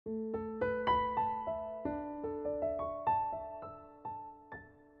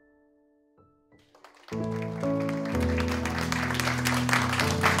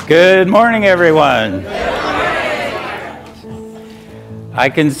Good morning, everyone.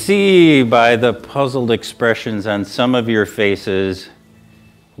 I can see by the puzzled expressions on some of your faces,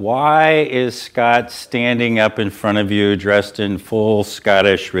 why is Scott standing up in front of you dressed in full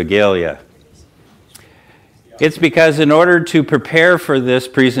Scottish regalia? It's because in order to prepare for this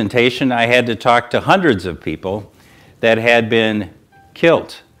presentation, I had to talk to hundreds of people that had been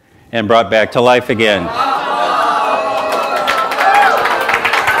killed and brought back to life again.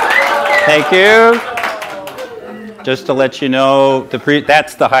 Thank you. Just to let you know,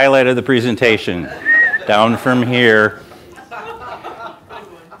 that's the highlight of the presentation. Down from here.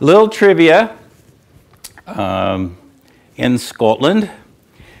 Little trivia. In Scotland,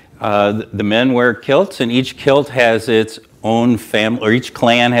 the men wear kilts, and each kilt has its own family, or each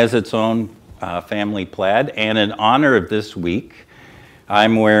clan has its own family plaid. And in honor of this week,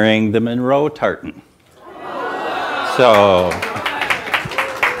 I'm wearing the Monroe tartan. So,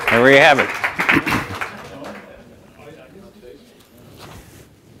 there we have it.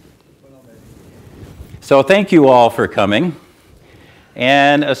 So thank you all for coming.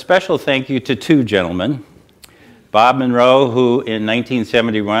 And a special thank you to two gentlemen. Bob Monroe, who in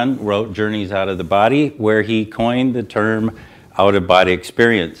 1971 wrote Journeys Out of the Body, where he coined the term out-of-body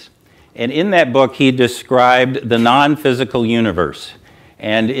experience. And in that book, he described the non-physical universe.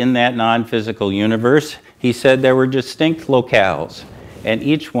 And in that non-physical universe, he said there were distinct locales. And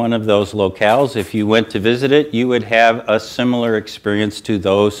each one of those locales, if you went to visit it, you would have a similar experience to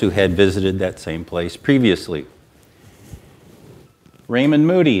those who had visited that same place previously. Raymond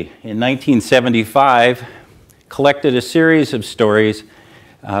Moody, in 1975, collected a series of stories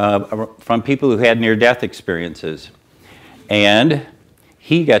from people who had near-death experiences. And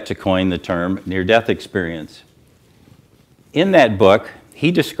he got to coin the term near-death experience. In that book, he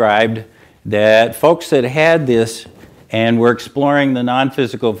described that folks that had this and were exploring the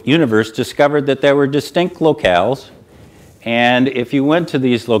non-physical universe discovered that there were distinct locales, and if you went to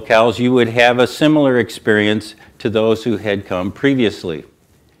these locales, you would have a similar experience to those who had come previously.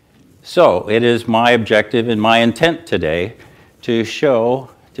 So it is my objective and my intent today to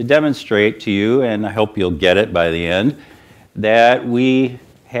demonstrate to you, and I hope you'll get it by the end, that we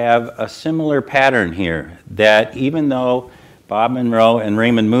have a similar pattern here, that even though Bob Monroe and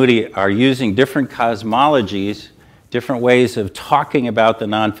Raymond Moody are using different cosmologies, different ways of talking about the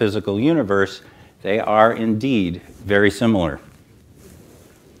non-physical universe, they are indeed very similar.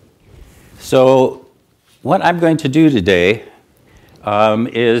 So what I'm going to do today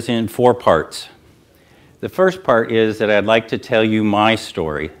is in 4 parts. The first part is that I'd like to tell you my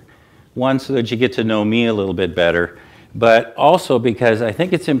story, one, so that you get to know me a little bit better, but also because I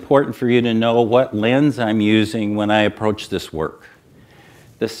think it's important for you to know what lens I'm using when I approach this work.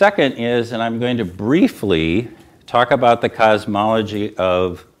 The second is, and I'm going to briefly talk about the cosmology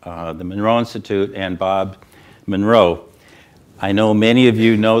of the Monroe Institute and Bob Monroe. I know many of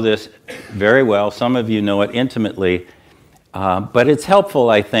you know this very well. Some of you know it intimately. But it's helpful,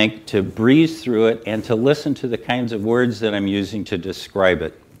 I think, to breeze through it and to listen to the kinds of words that I'm using to describe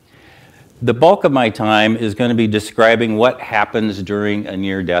it. The bulk of my time is going to be describing what happens during a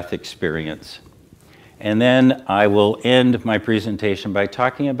near-death experience. And then I will end my presentation by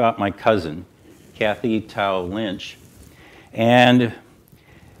talking about my cousin, Kathy Tao Lynch, and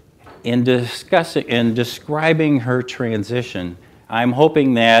in describing her transition, I'm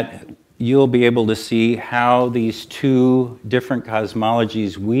hoping that you'll be able to see how these two different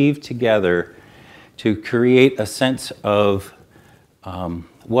cosmologies weave together to create a sense of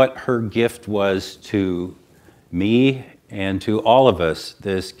what her gift was to me and to all of us,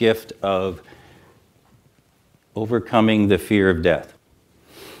 this gift of overcoming the fear of death.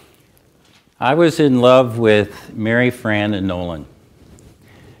 I was in love with Mary Fran and Nolan.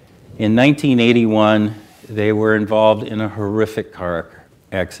 In 1981, they were involved in a horrific car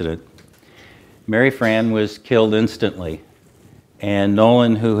accident. Mary Fran was killed instantly, and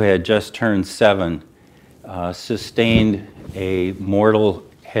Nolan, who had just turned 7, sustained a mortal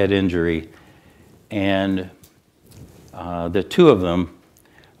head injury, and the two of them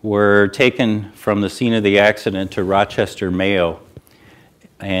were taken from the scene of the accident to Rochester, Mayo,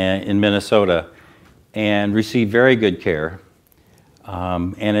 in Minnesota, and received very good care.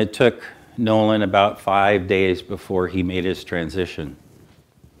 And it took Nolan about 5 days before he made his transition.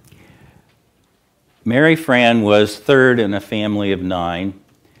 Mary Fran was third in a family of 9.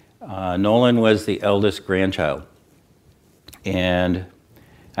 Nolan was the eldest grandchild. And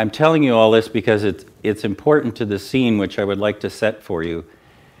I'm telling you all this because it's important to the scene which I would like to set for you.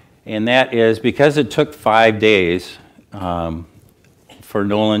 And that is because it took 5 days for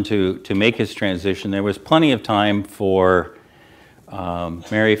Nolan to make his transition, there was plenty of time for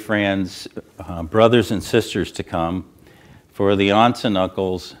Mary Fran's brothers and sisters to come, for the aunts and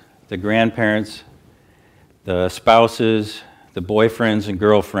uncles, the grandparents, the spouses, the boyfriends and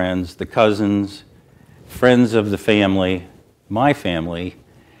girlfriends, the cousins, friends of the family, my family,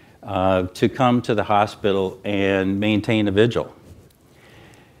 to come to the hospital and maintain a vigil.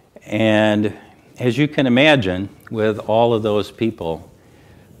 And as you can imagine, with all of those people,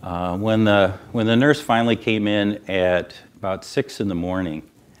 when the nurse finally came in at about 6 in the morning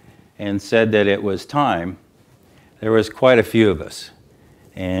and said that it was time, there was quite a few of us.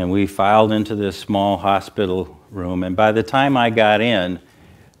 And we filed into this small hospital room, and by the time I got in,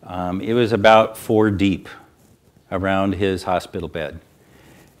 it was about 4 deep around his hospital bed.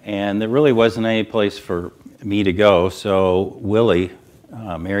 And there really wasn't any place for me to go, so Willie,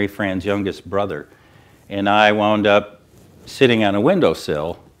 Mary Fran's youngest brother, and I wound up sitting on a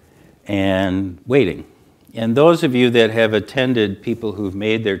windowsill and waiting. And those of you that have attended people who've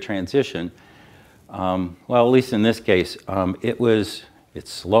made their transition, well, at least in this case,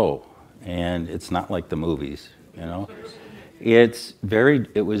 it's slow, and it's not like the movies, you know. It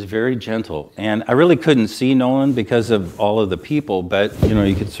was very gentle, and I really couldn't see Nolan because of all of the people, but you know,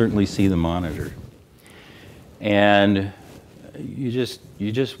 you could certainly see the monitor. And you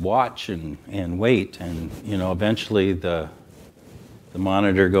just watch and wait, and you know, eventually the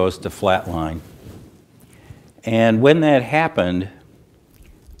monitor goes to flatline. And when that happened,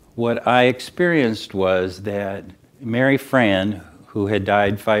 what I experienced was that Mary Fran, who had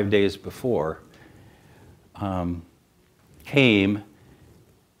died 5 days before, came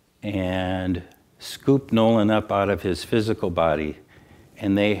and scooped Nolan up out of his physical body,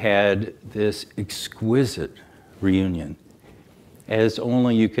 and they had this exquisite reunion, as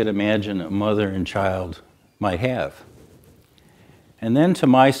only you could imagine a mother and child might have. And then, to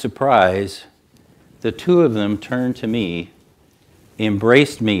my surprise, the two of them turned to me,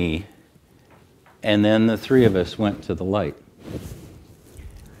 embraced me, and then the three of us went to the light.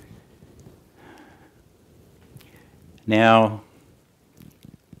 Now,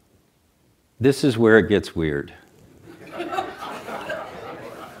 this is where it gets weird.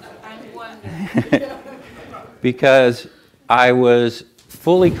 Because I was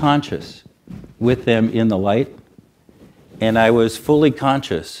fully conscious with them in the light, and I was fully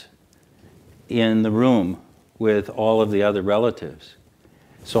conscious in the room with all of the other relatives.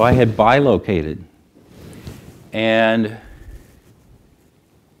 So I had bilocated. And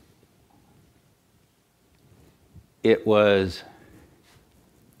it was,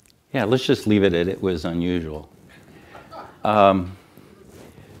 yeah, let's just leave it at it was unusual.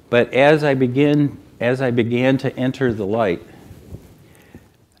 But as I began to enter the light,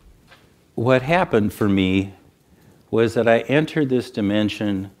 what happened for me was that I entered this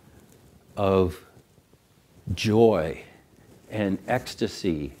dimension of joy and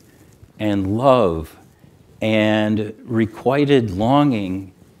ecstasy and love and requited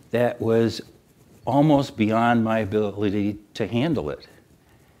longing that was almost beyond my ability to handle it.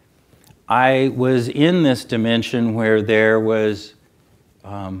 I was in this dimension where there was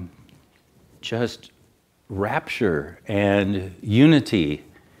just rapture and unity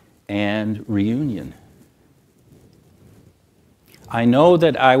and reunion. I know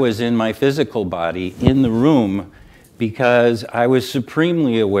that I was in my physical body in the room because I was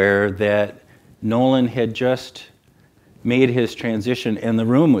supremely aware that Nolan had just made his transition, and the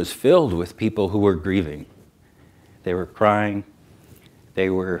room was filled with people who were grieving. They were crying, they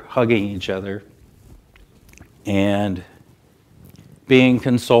were hugging each other, and being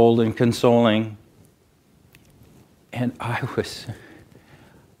consoled and consoling. And I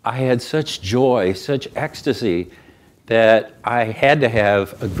had such joy, such ecstasy, that I had to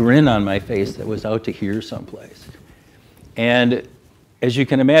have a grin on my face that was out to here someplace. And as you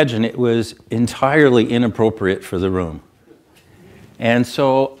can imagine, it was entirely inappropriate for the room. And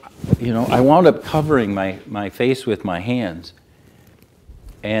so, you know, I wound up covering my face with my hands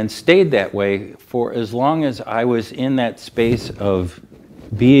and stayed that way for as long as I was in that space of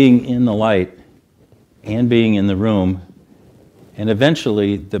being in the light and being in the room. And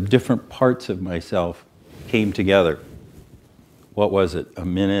eventually, the different parts of myself came together. What was it? A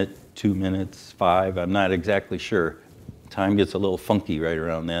minute, 2 minutes, 5? I'm not exactly sure. Time gets a little funky right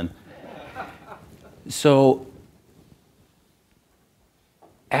around then. So,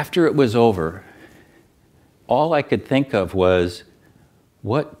 after it was over, all I could think of was,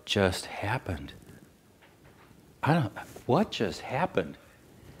 what just happened? What just happened?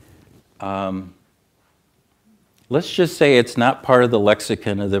 Let's just say it's not part of the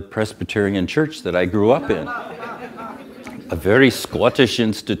lexicon of the Presbyterian church that I grew up in. a very Scottish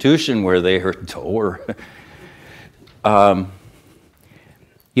institution where they heard door. You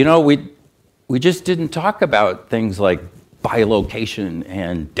know, we just didn't talk about things like bilocation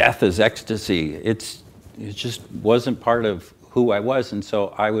and death as ecstasy. It just wasn't part of who I was, and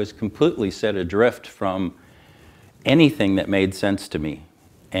so I was completely set adrift from anything that made sense to me,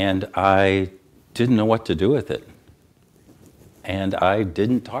 and I didn't know what to do with it, and I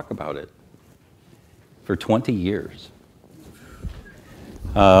didn't talk about it for 20 years.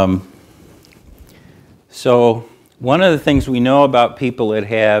 So one of the things we know about people that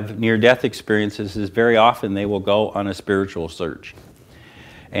have near-death experiences is very often they will go on a spiritual search.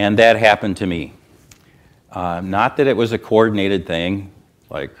 And that happened to me. Not that it was a coordinated thing,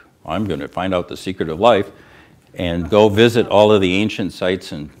 like I'm going to find out the secret of life and go visit all of the ancient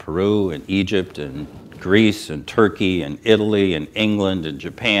sites in Peru and Egypt and Greece and Turkey and Italy and England and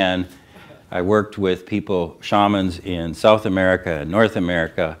Japan. I worked with people, shamans in South America and North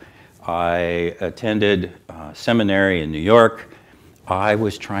America. I attended seminary in New York. I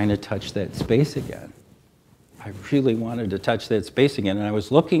was trying to touch that space again. I really wanted to touch that space again, and I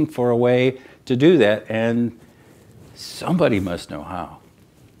was looking for a way to do that, and somebody must know how.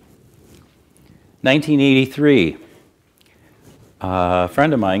 1983, a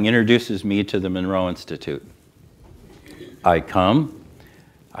friend of mine introduces me to the Monroe Institute. I come,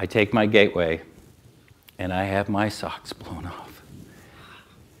 I take my gateway, and I have my socks blown off.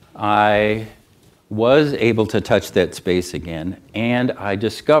 I was able to touch that space again, and I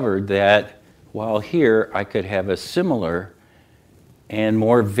discovered that while here I could have a similar and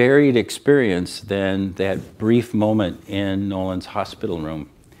more varied experience than that brief moment in Nolan's hospital room.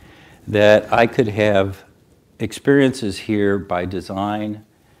 That I could have experiences here by design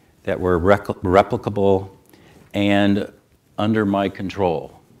that were replicable and under my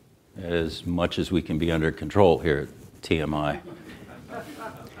control, as much as we can be under control here at TMI.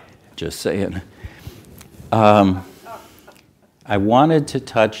 Just saying. I wanted to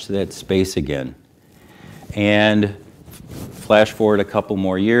touch that space again. And flash forward a couple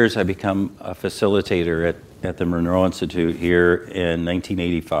more years, I become a facilitator at the Monroe Institute here in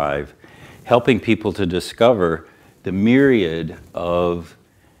 1985, helping people to discover the myriad of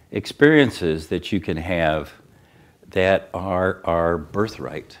experiences that you can have that are our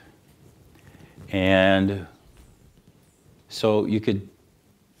birthright. And so you could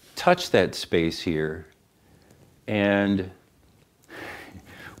touch that space here. And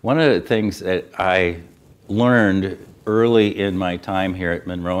one of the things that I learned early in my time here at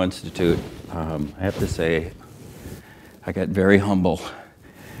Monroe Institute, I have to say, I got very humble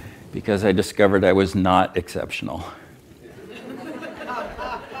because I discovered I was not exceptional.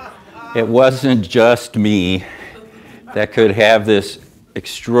 It wasn't just me that could have this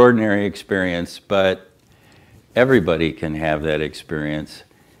extraordinary experience, but everybody can have that experience,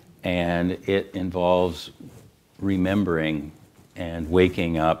 and it involves remembering and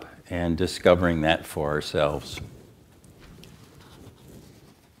waking up and discovering that for ourselves.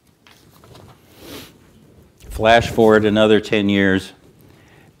 Flash forward another 10 years,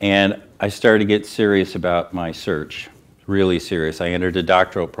 and I started to get serious about my search, really serious. I entered a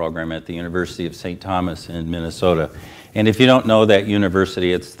doctoral program at the University of St. Thomas in Minnesota. And if you don't know that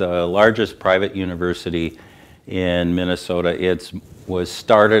university, it's the largest private university in Minnesota. It was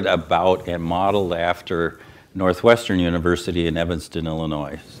started about and modeled after Northwestern University in Evanston,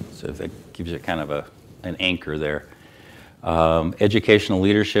 Illinois. So that gives you kind of an anchor there. Educational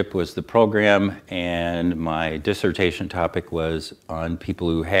leadership was the program, and my dissertation topic was on people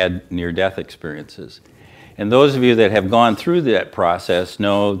who had near-death experiences. And those of you that have gone through that process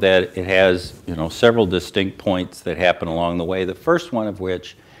know that it has, several distinct points that happen along the way, the first one of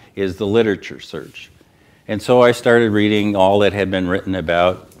which is the literature search. And so I started reading all that had been written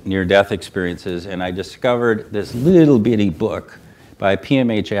about near-death experiences, and I discovered this little bitty book by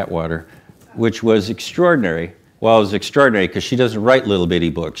PMH Atwater, which was extraordinary. Well, it was extraordinary because she doesn't write little bitty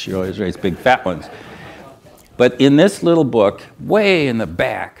books. She always writes big fat ones. But in this little book, way in the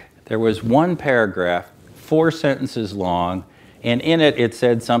back, there was one paragraph, 4 sentences long, and in it, it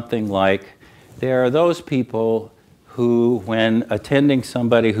said something like, there are those people who, when attending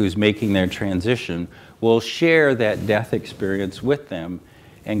somebody who's making their transition, will share that death experience with them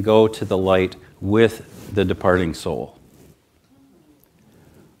and go to the light with the departing soul.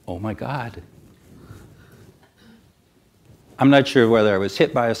 Oh my God. I'm not sure whether I was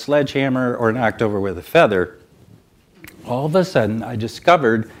hit by a sledgehammer or knocked over with a feather. All of a sudden, I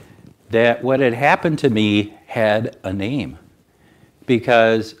discovered that what had happened to me had a name.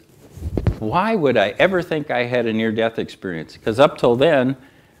 Because why would I ever think I had a near-death experience? Because up till then,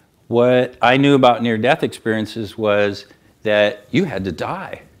 what I knew about near-death experiences was that you had to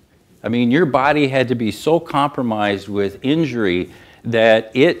die. I mean, your body had to be so compromised with injury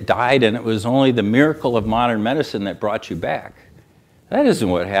that it died, and it was only the miracle of modern medicine that brought you back. That isn't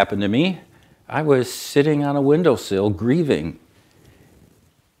what happened to me. I was sitting on a windowsill grieving.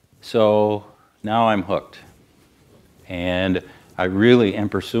 So now I'm hooked. And I really am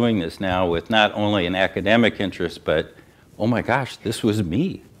pursuing this now with not only an academic interest, but, oh my gosh, this was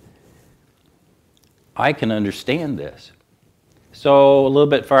me. I can understand this. So a little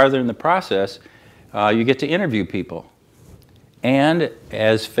bit farther in the process, you get to interview people. And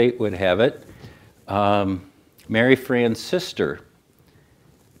as fate would have it, Mary Fran's sister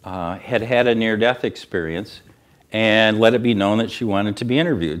had had a near-death experience and let it be known that she wanted to be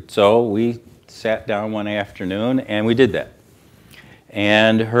interviewed. So we sat down one afternoon and we did that.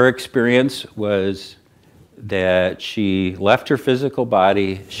 And her experience was that she left her physical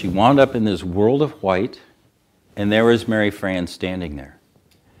body, she wound up in this world of white, and there was Mary Fran standing there.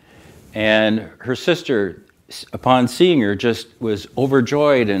 And her sister, upon seeing her, just was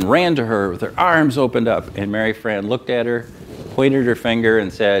overjoyed and ran to her with her arms opened up. And Mary Fran looked at her, pointed her finger,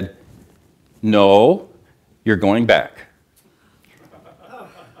 and said, "No, you're going back."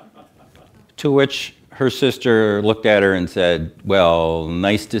 To which her sister looked at her and said, "Well,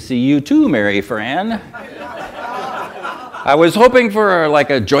 nice to see you too, Mary Fran. I was hoping for like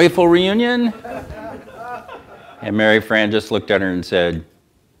a joyful reunion." And Mary Fran just looked at her and said,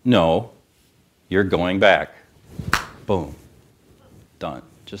 "No, you're going back." Boom. Done.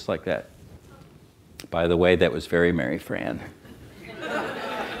 Just like that. By the way, that was very Mary Fran.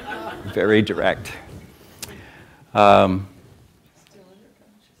 Very direct.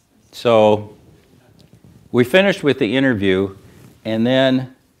 So we finished with the interview, and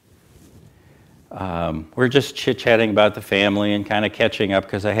then we're just chit-chatting about the family and kind of catching up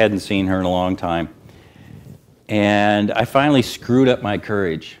because I hadn't seen her in a long time. And I finally screwed up my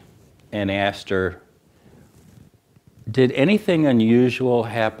courage and asked her, "Did anything unusual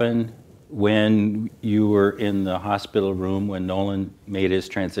happen when you were in the hospital room when Nolan made his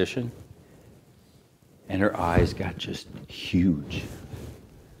transition?" And her eyes got just huge,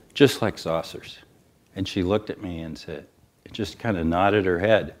 just like saucers. And she looked at me and said, just kind of nodded her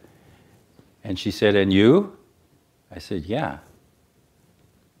head. And she said, "And you?" I said, "Yeah."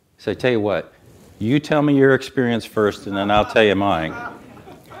 So I tell you what, you tell me your experience first, and then I'll tell you mine.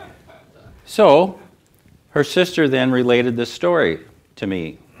 So her sister then related this story to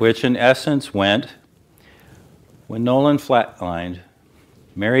me, which in essence went, when Nolan flatlined,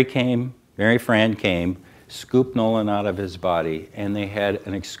 Mary Fran came, scooped Nolan out of his body, and they had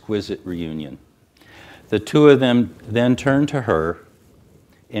an exquisite reunion. The two of them then turned to her,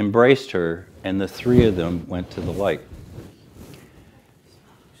 embraced her, and the three of them went to the light.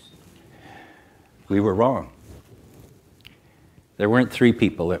 We were wrong. There weren't three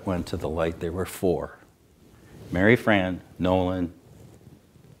people that went to the light, there were four. Mary Fran, Nolan,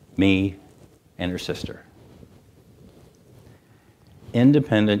 me, and her sister.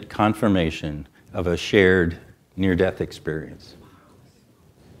 Independent confirmation of a shared near-death experience.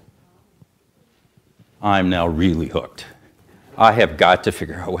 I'm now really hooked. I have got to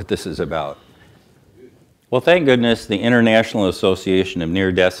figure out what this is about. Well, thank goodness the International Association of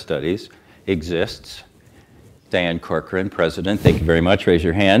Near-Death Studies exists. Dan Corcoran, president. Thank you very much. Raise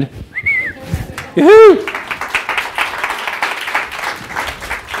your hand. Yoo-hoo!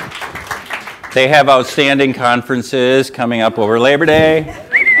 They have outstanding conferences coming up over Labor Day.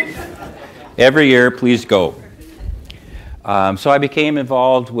 Every year, please go. So I became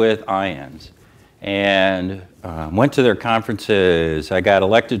involved with IANS and went to their conferences. I got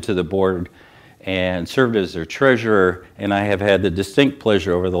elected to the board and served as their treasurer, and I have had the distinct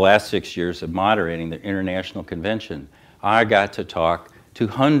pleasure over the last 6 years of moderating the international convention. I got to talk to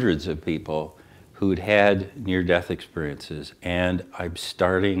hundreds of people who'd had near-death experiences, and I'm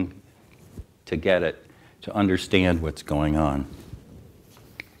starting to get it, to understand what's going on.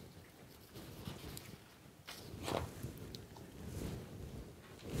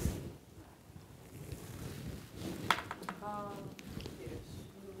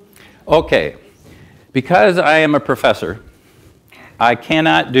 Okay, because I am a professor, I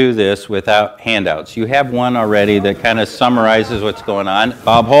cannot do this without handouts. You have one already that kind of summarizes what's going on.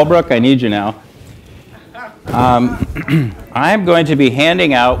 Bob Holbrook, I need you now. I'm going to be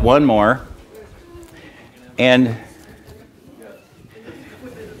handing out one more, and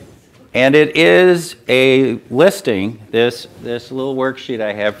it is a listing, this little worksheet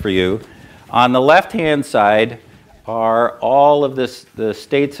I have for you. On the left-hand side are all of the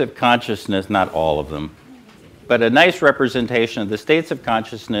states of consciousness, not all of them, but a nice representation of the states of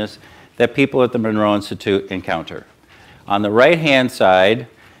consciousness that people at the Monroe Institute encounter. On the right-hand side,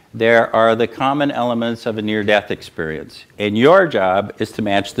 there are the common elements of a near-death experience. And your job is to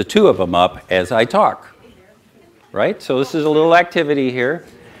match the two of them up as I talk. Right? So this is a little activity here.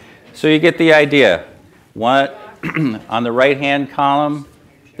 So you get the idea. On the right-hand column,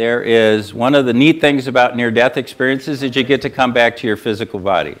 there is one of the neat things about near-death experiences is you get to come back to your physical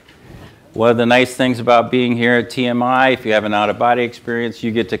body. One of the nice things about being here at TMI, if you have an out-of-body experience,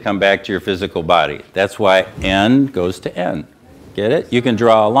 you get to come back to your physical body. That's why N goes to N. Get it? You can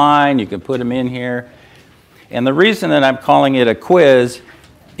draw a line, you can put them in here. And the reason that I'm calling it a quiz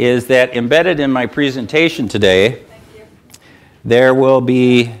is that embedded in my presentation today, there will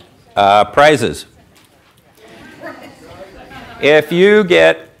be prizes. If you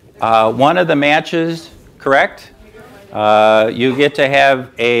get one of the matches correct, you get to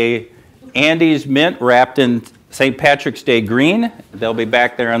have a Andes mint wrapped in St. Patrick's Day green. They'll be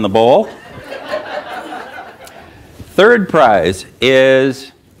back there in the bowl. Third prize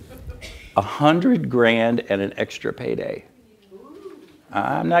is $100,000 and an extra payday.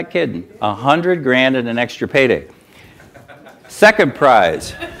 I'm not kidding. $100,000 and an extra payday. Second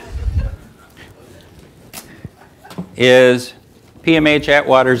prize is PMH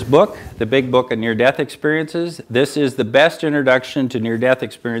Atwater's book, The Big Book of Near-Death Experiences. This is the best introduction to near-death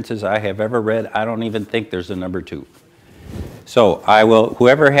experiences I have ever read. I don't even think there's a number 2. So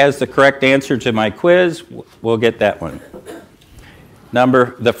whoever has the correct answer to my quiz will get that one.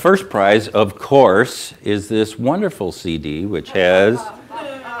 The first prize, of course, is this wonderful CD, which has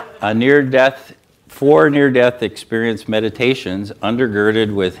a 4 near-death experience meditations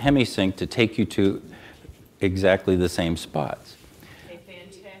undergirded with Hemi-Sync to take you to exactly the same spots. A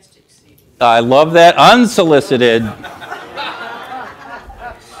fantastic CD. I love that. Unsolicited.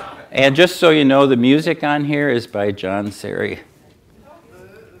 And just so you know, the music on here is by John Seri.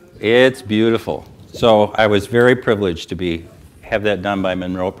 It's beautiful. So I was very privileged to have that done by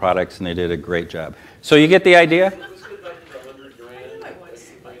Monroe Products, and they did a great job. So you get the idea?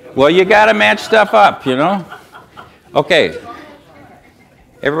 Well, you got to match stuff up, you know? Okay.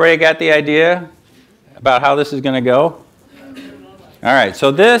 Everybody got the idea about how this is going to go? All right.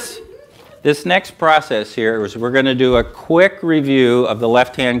 So this next process here is we're going to do a quick review of the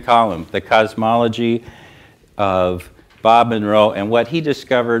left-hand column, the cosmology of Bob Monroe and what he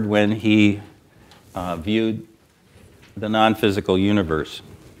discovered when he viewed the non-physical universe.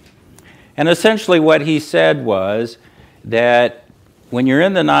 And essentially what he said was that when you're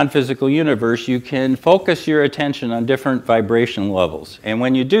in the non-physical universe, you can focus your attention on different vibration levels. And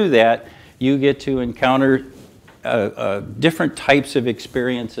when you do that, you get to encounter different types of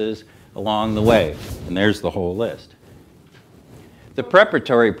experiences along the way. And there's the whole list. The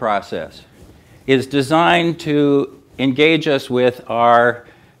preparatory process is designed to engage us with our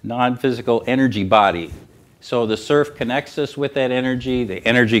non-physical energy body. So the surf connects us with that energy, the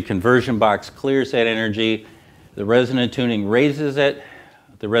energy conversion box clears that energy, the resonant tuning raises it,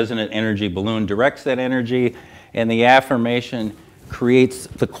 the resonant energy balloon directs that energy, and the affirmation creates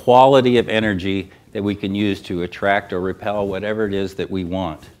the quality of energy that we can use to attract or repel whatever it is that we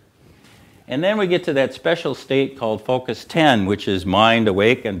want. And then we get to that special state called focus 10, which is mind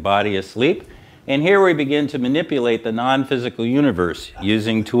awake and body asleep. And here we begin to manipulate the non-physical universe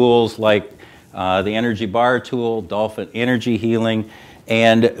using tools like the energy bar tool, dolphin energy healing,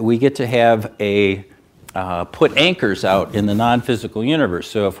 and we get to have put anchors out in the non-physical universe.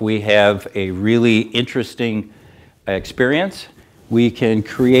 So if we have a really interesting experience, we can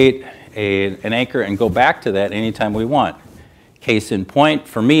create an anchor and go back to that anytime we want. Case in point,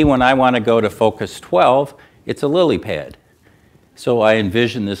 for me, when I want to go to focus 12, it's a lily pad. So I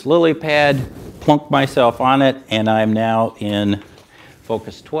envision this lily pad, plunk myself on it, and I'm now in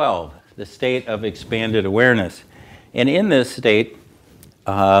focus 12, the state of expanded awareness. And in this state,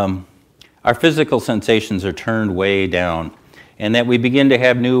 our physical sensations are turned way down, and that we begin to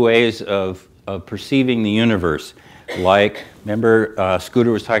have new ways of perceiving the universe. Like, remember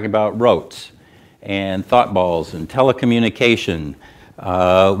Scooter was talking about rotes and thought balls and telecommunication.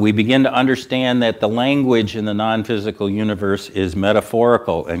 We begin to understand that the language in the non-physical universe is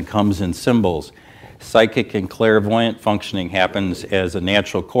metaphorical and comes in symbols. Psychic and clairvoyant functioning happens as a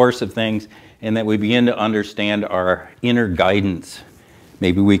natural course of things, and that we begin to understand our inner guidance.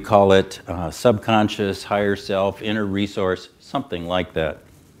 Maybe we call it subconscious, higher self, inner resource, something like that.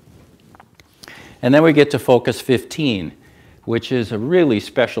 And then we get to focus 15, which is a really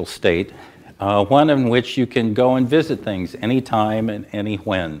special state, one in which you can go and visit things anytime and any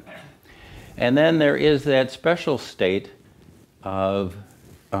when. And then there is that special state of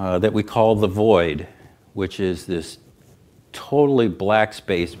that we call the void, which is this totally black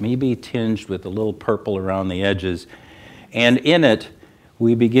space, maybe tinged with a little purple around the edges. And in it,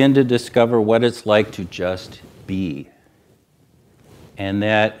 we begin to discover what it's like to just be. And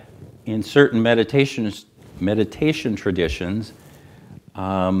that in certain meditation traditions,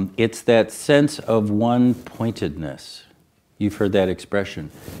 it's that sense of one-pointedness. You've heard that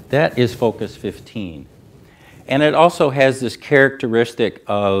expression. That is focus 15. And it also has this characteristic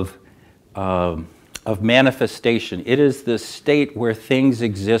of manifestation. It is the state where things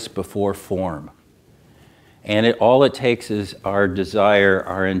exist before form. And all it takes is our desire,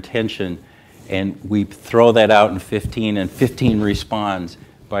 our intention, and we throw that out in 15, and 15 responds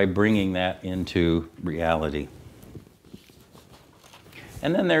by bringing that into reality.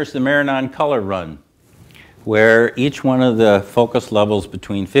 And then there's the Maranon color run, where each one of the focus levels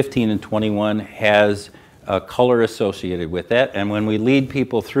between 15 and 21 has a color associated with that. And when we lead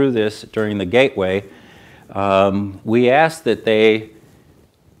people through this during the gateway, we ask that they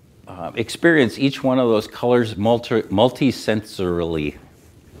experience each one of those colors multisensorily.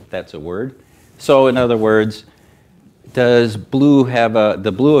 That's a word. So in other words, does blue have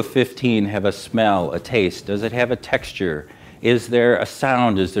the blue of 15 have a smell, a taste? Does it have a texture? Is there a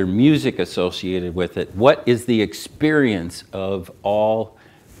sound? Is there music associated with it? What is the experience of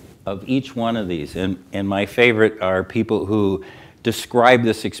each one of these? And my favorite are people who describe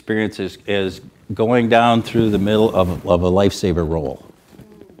this experience as going down through the middle of a lifesaver roll,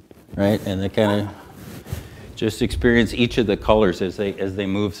 right? And they kind of just experience each of the colors as they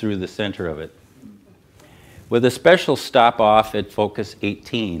move through the center of it. With a special stop off at focus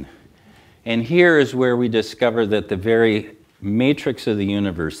 18. And here is where we discover that the very matrix of the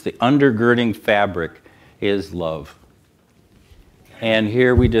universe, the undergirding fabric, is love. And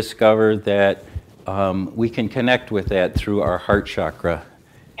here we discover that we can connect with that through our heart chakra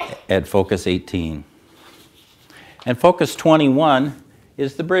at focus 18. And focus 21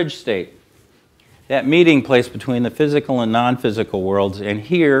 is the bridge state, that meeting place between the physical and non-physical worlds. And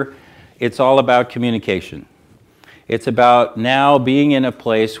here, it's all about communication. It's about now being in a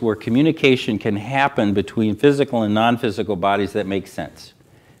place where communication can happen between physical and non-physical bodies that makes sense.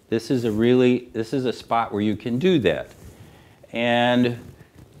 This is a spot where you can do that. And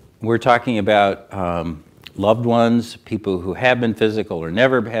we're talking about loved ones, people who have been physical or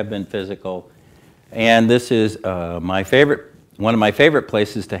never have been physical. And this is one of my favorite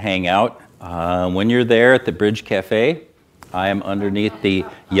places to hang out. When you're there at the Bridge Cafe, I am underneath the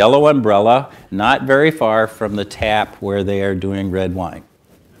yellow umbrella, not very far from the tap where they are doing red wine.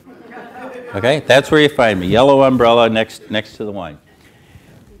 Okay, that's where you find me, yellow umbrella next to the wine.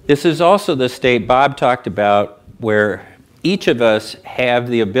 This is also the state Bob talked about where each of us have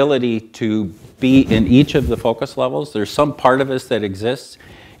the ability to be in each of the focus levels. There's some part of us that exists,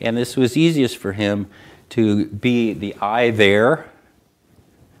 and this was easiest for him to be the I there.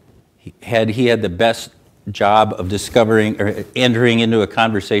 He had the best job of discovering or entering into a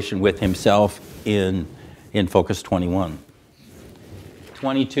conversation with himself in focus 21.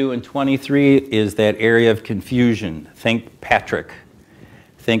 22 and 23 is that area of confusion. Think Patrick.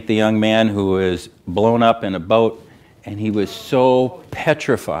 Think the young man who was blown up in a boat, and he was so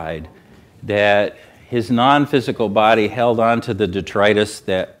petrified that his non-physical body held on to the detritus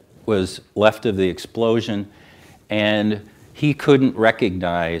that was left of the explosion, and he couldn't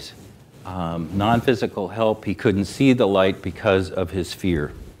recognize non-physical help. He couldn't see the light because of his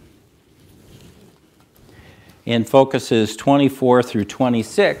fear. In focuses 24 through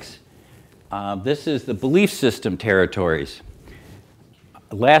 26, this is the belief system territories.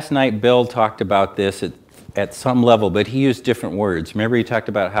 Last night, Bill talked about this at some level, but he used different words. Remember, he talked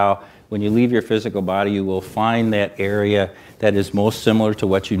about how when you leave your physical body, you will find that area that is most similar to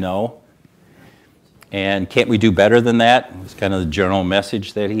what you know. And can't we do better than that? It was kind of the general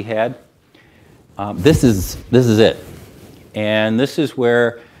message that he had. This is it. And this is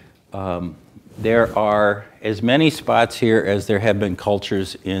where there are as many spots here as there have been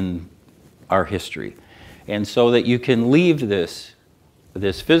cultures in our history. And so that you can leave this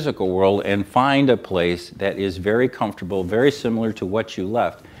physical world and find a place that is very comfortable, very similar to what you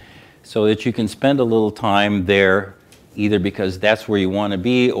left, so that you can spend a little time there, either because that's where you want to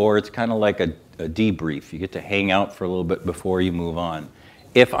be, or it's kind of like a debrief. You get to hang out for a little bit before you move on.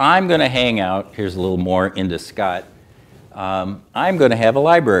 If I'm going to hang out, here's a little more into Scott, I'm going to have a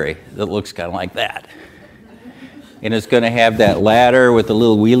library that looks kind of like that. And it's going to have that ladder with the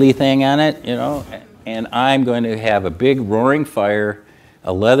little wheelie thing on it, you know, and I'm going to have a big roaring fire,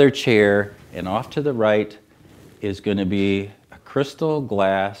 a leather chair, and off to the right is going to be a crystal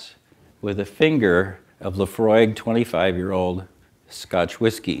glass with a finger of Lafroig 25-year-old Scotch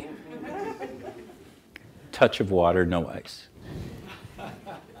whiskey. Touch of water, no ice.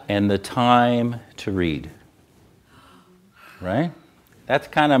 And the time to read. right? That's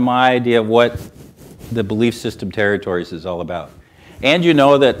kind of my idea of what the belief system territories is all about. And you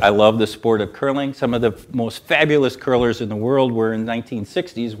know that I love the sport of curling. Some of the most fabulous curlers in the world were in the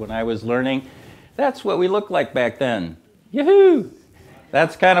 1960s when I was learning. That's what we looked like back then. Yoo-hoo!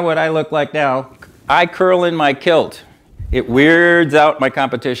 That's kind of what I look like now. I curl in my kilt. It weirds out my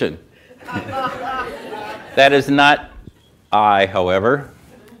competition. That is not I, however.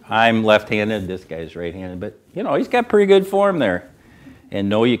 I'm left-handed, this guy's right-handed, but you know, he's got pretty good form there. And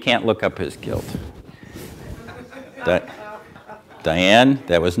no, you can't look up his kilt. Diane,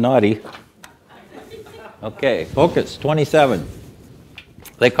 that was naughty. Okay, focus, 27.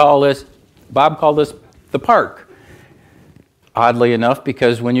 They call this, Bob called this the park. Oddly enough,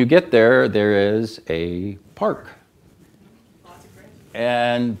 because when you get there, there is a park.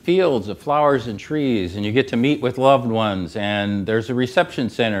 And fields of flowers and trees, and you get to meet with loved ones, and there's a reception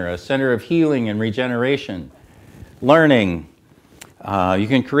center, a center of healing and regeneration, learning. You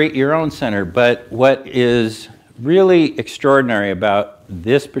can create your own center, but what is really extraordinary about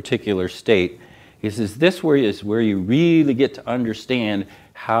this particular state is this is where you really get to understand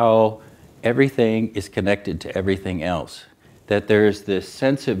how everything is connected to everything else. That there's this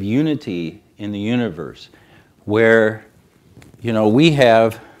sense of unity in the universe where, you know, we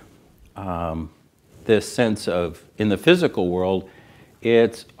have this sense of, in the physical world,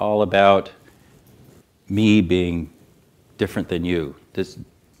 it's all about me being different than you, this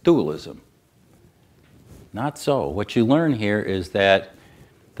dualism. Not so. What you learn here is that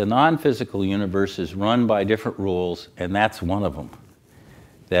the non-physical universe is run by different rules, and that's one of them,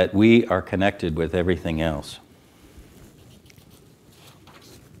 that we are connected with everything else.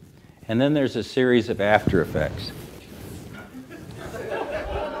 And then there's a series of after effects.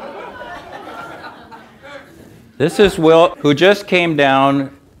 This is Will, who just came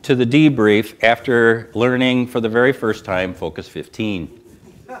down to the debrief after learning for the very first time Focus 15.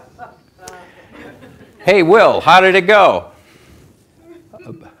 Hey, Will, how did it go?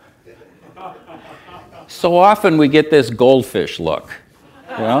 So often we get this goldfish look.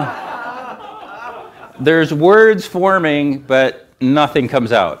 You know? There's words forming, but nothing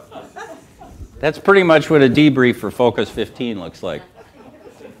comes out. That's pretty much what a debrief for Focus 15 looks like.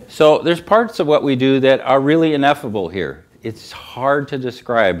 So there's parts of what we do that are really ineffable here. It's hard to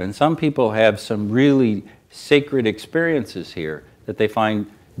describe, and some people have some really sacred experiences here that they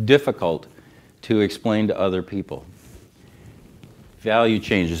find difficult to explain to other people. Value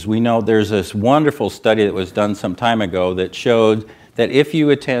changes. We know there's this wonderful study that was done some time ago that showed that if you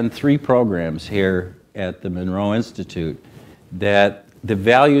attend 3 programs here at the Monroe Institute, that the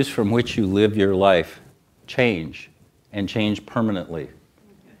values from which you live your life change, and change permanently.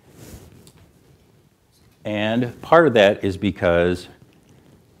 And part of that is because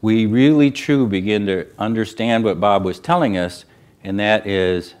we really truly begin to understand what Bob was telling us, and that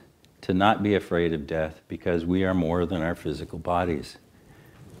is to not be afraid of death because we are more than our physical bodies.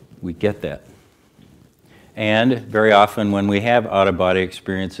 We get that. And very often when we have out-of-body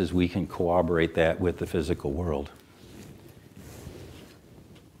experiences, we can corroborate that with the physical world.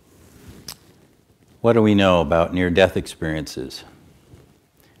 What do we know about near-death experiences?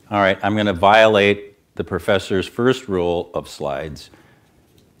 All right, I'm going to violate the professor's first rule of slides.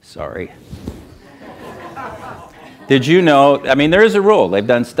 Sorry. Did you know, I mean, there is a rule. They've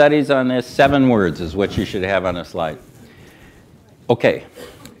done studies on this. 7 words is what you should have on a slide. Okay,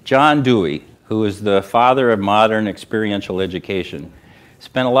 John Dewey, who is the father of modern experiential education,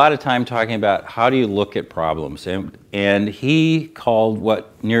 spent a lot of time talking about how do you look at problems. And he called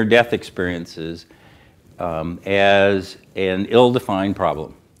what near-death experiences as an ill-defined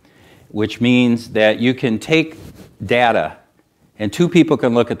problem, which means that you can take data and 2 people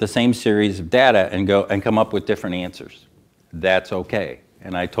can look at the same series of data and go and come up with different answers. That's okay,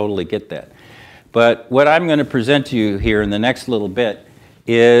 and I totally get that. But what I'm going to present to you here in the next little bit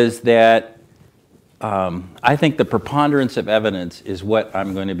is that I think the preponderance of evidence is what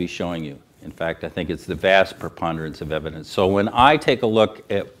I'm going to be showing you. In fact, I think it's the vast preponderance of evidence. So when I take a look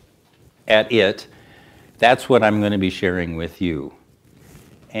at it, that's what I'm going to be sharing with you.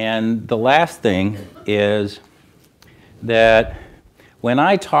 And the last thing is that when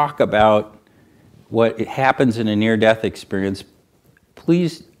I talk about what happens in a near-death experience,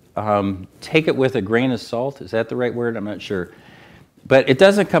 please take it with a grain of salt. Is that the right word? I'm not sure. But it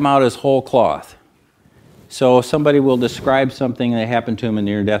doesn't come out as whole cloth. So somebody will describe something that happened to them in a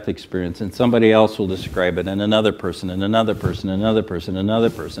near-death experience, and somebody else will describe it, and another person, and another person, another person, another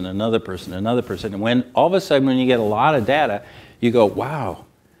person, another person, another person. And when all of a sudden, when you get a lot of data, you go, wow,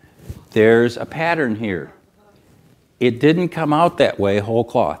 there's a pattern here. It didn't come out that way whole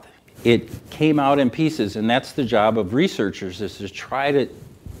cloth. it came out in pieces, and that's the job of researchers, is to try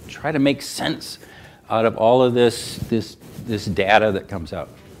to make sense out of all of this data that comes out.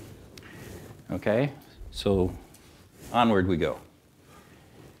 Okay, so onward we go.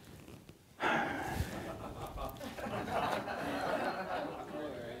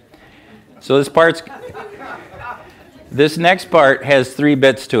 So this next part has 3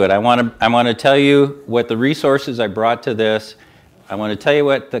 bits to it. I want to tell you what the resources I brought to this. I want to tell you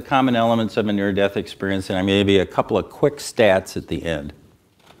what the common elements of a near-death experience, and I may be a couple of quick stats at the end.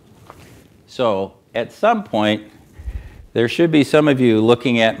 So at some point, there should be some of you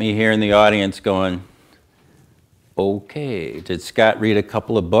looking at me here in the audience going, okay, did Scott read a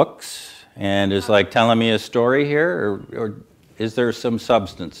couple of books and is like telling me a story here, or is there some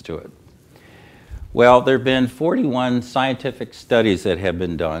substance to it? Well, there have been 41 scientific studies that have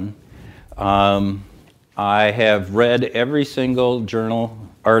been done. I have read every single journal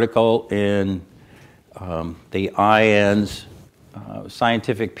article in the IN's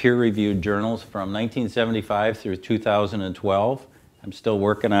scientific peer-reviewed journals from 1975 through 2012. I'm still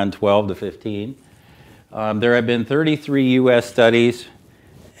working on 12 to 15. There have been 33 U.S. studies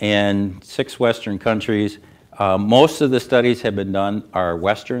in 6 Western countries. Most of the studies have been done are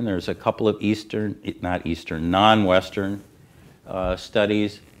Western. There's a couple of non-Western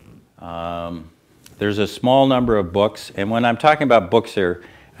studies. There's a small number of books, and when I'm talking about books here,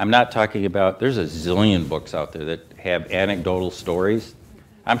 I'm not talking about, there's a zillion books out there that have anecdotal stories.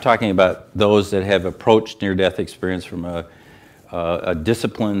 I'm talking about those that have approached near-death experience from a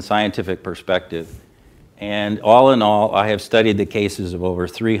disciplined scientific perspective. And all in all, I have studied the cases of over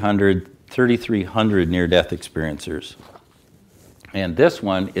 3,300 near-death experiencers. And this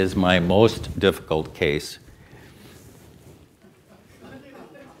one is my most difficult case.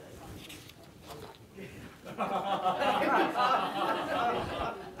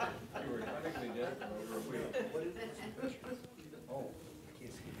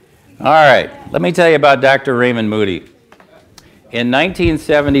 All right, let me tell you about Dr. Raymond Moody. In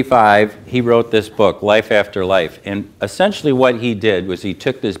 1975, he wrote this book, Life After Life, and essentially what he did was he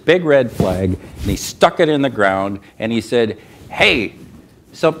took this big red flag and he stuck it in the ground and he said, hey,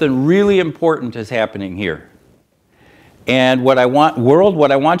 something really important is happening here. And what I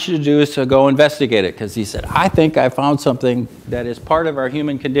want you to do is to go investigate it, because he said, I think I found something that is part of our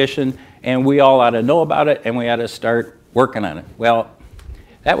human condition and we all ought to know about it and we ought to start working on it. Well,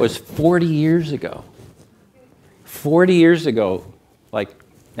 that was 40 years ago. 40 years ago, like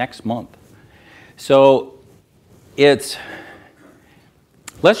next month. So let's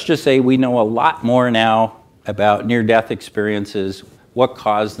just say we know a lot more now about near-death experiences, what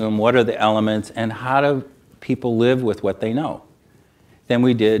caused them, what are the elements, and how do people live with what they know than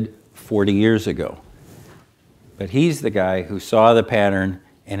we did 40 years ago. But he's the guy who saw the pattern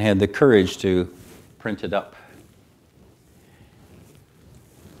and had the courage to print it up.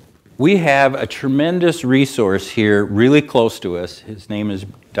 We have a tremendous resource here really close to us. His name is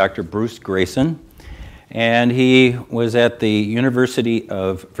Dr. Bruce Grayson, and he was at the University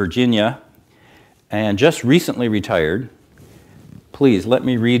of Virginia and just recently retired. Please, let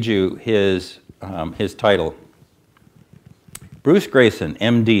me read you his title. Bruce Grayson,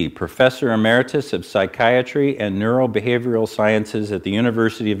 MD, Professor Emeritus of Psychiatry and Neurobehavioral Sciences at the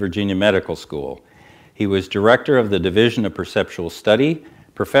University of Virginia Medical School. He was Director of the Division of Perceptual Study,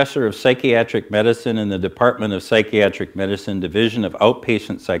 Professor of Psychiatric Medicine in the Department of Psychiatric Medicine, Division of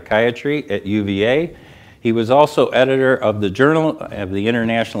Outpatient Psychiatry at UVA. He was also editor of the Journal of the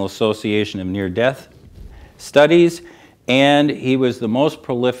International Association of Near-Death Studies, and he was the most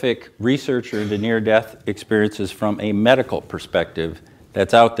prolific researcher into near-death experiences from a medical perspective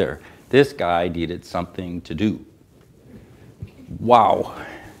that's out there. This guy needed something to do. Wow,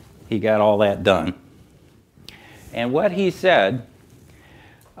 he got all that done. And what he said,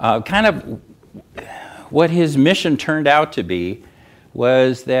 kind of what his mission turned out to be,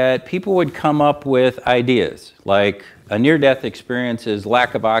 was that people would come up with ideas, like a near-death experience is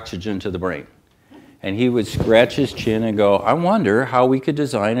lack of oxygen to the brain. And he would scratch his chin and go, I wonder how we could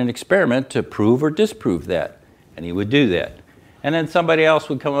design an experiment to prove or disprove that. And he would do that. And then somebody else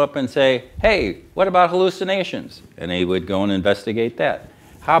would come up and say, hey, what about hallucinations? And he would go and investigate that.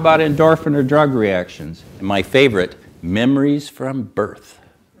 How about endorphin or drug reactions? And my favorite, memories from birth.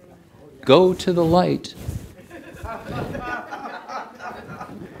 Go to the light.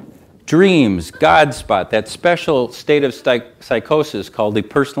 Dreams, God spot, that special state of psychosis called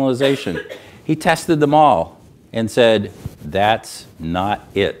depersonalization. He tested them all and said, that's not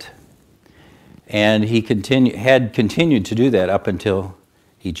it. And he had continued to do that up until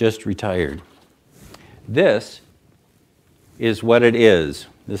he just retired. This is what it is.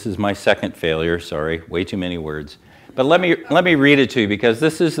 This is my second failure, sorry, way too many words. But let me read it to you because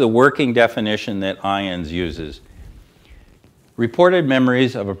this is the working definition that IANS uses. Reported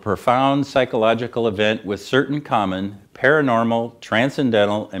memories of a profound psychological event with certain common, paranormal,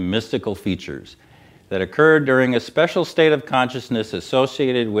 transcendental, and mystical features that occurred during a special state of consciousness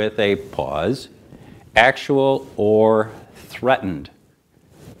associated with a pause, actual or threatened.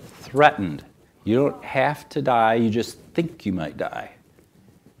 Threatened. You don't have to die, you just think you might die.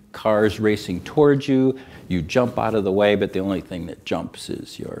 Cars racing towards you, you jump out of the way, but the only thing that jumps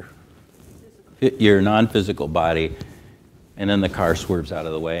is your non-physical body, and then the car swerves out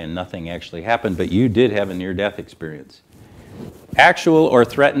of the way and nothing actually happened, but you did have a near-death experience. Actual or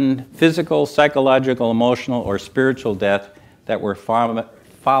threatened physical, psychological, emotional, or spiritual death that were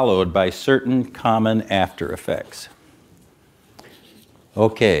followed by certain common after effects.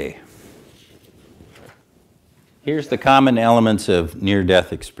 Okay. Here's the common elements of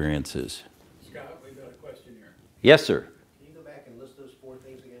near-death experiences. Scott, we've got a question here. Yes, sir. Can you go back and list those 4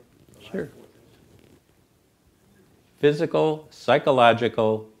 things again? Sure. Physical,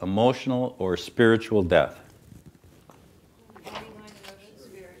 psychological, emotional, or spiritual death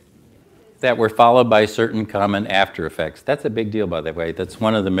that were followed by certain common after effects. That's a big deal, by the way. That's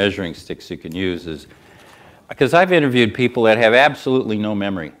one of the measuring sticks you can use, is because I've interviewed people that have absolutely no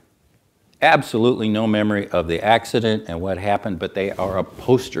memory of the accident and what happened, but they are a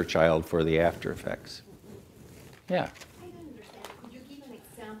poster child for the after effects. Yeah. I don't understand. Could you give an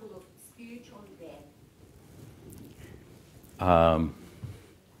example of spiritual death?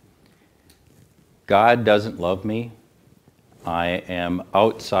 God doesn't love me. I am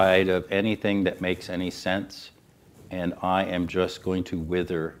outside of anything that makes any sense, and I am just going to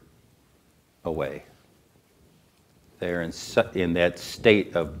wither away. They're in that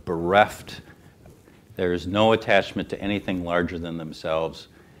state of bereft. There's no attachment to anything larger than themselves,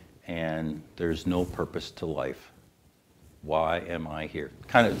 and there's no purpose to life. Why am I here?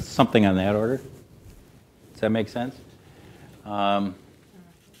 Kind of something on that order. Does that make sense?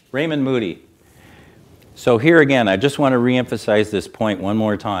 Raymond Moody. So here again, I just want to reemphasize this point one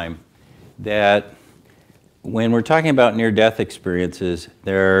more time, that when we're talking about near-death experiences,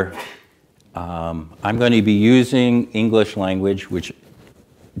 I'm going to be using English language, which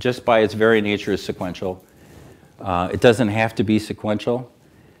just by its very nature is sequential. It doesn't have to be sequential.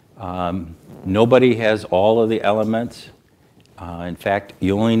 Nobody has all of the elements. In fact,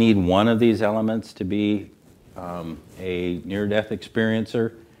 you only need one of these elements to be a near-death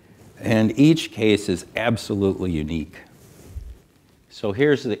experiencer, and each case is absolutely unique. So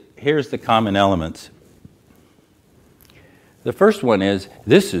here's the common elements. The first one is,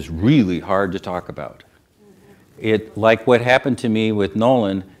 this is really hard to talk about. Like what happened to me with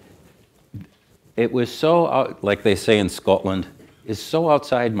Nolan, it was so, like they say in Scotland, is so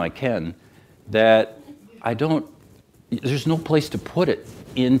outside my ken that there's no place to put it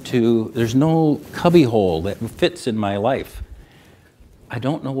into, there's no cubby hole that fits in my life. I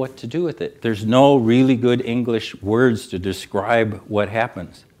don't know what to do with it. There's no really good English words to describe what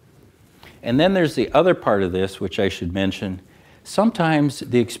happens. And then there's the other part of this, which I should mention. Sometimes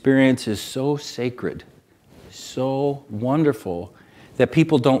the experience is so sacred, so wonderful, that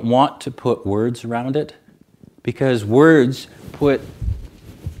people don't want to put words around it, because words put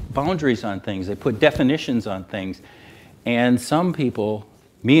boundaries on things, they put definitions on things. And some people,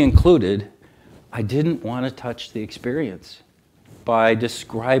 me included, I didn't want to touch the experience by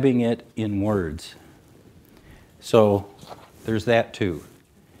describing it in words. So there's that too.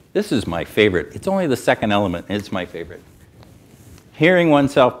 This is my favorite. It's only the second element, and it's my favorite. Hearing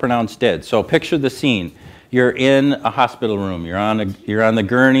oneself pronounced dead. So picture the scene. You're in a hospital room. You're on the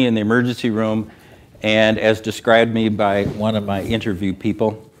gurney in the emergency room, and as described me by one of my interview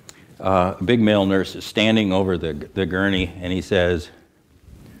people, a big male nurse is standing over the gurney, and he says,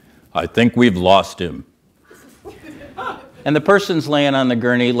 "I think we've lost him." And the person's laying on the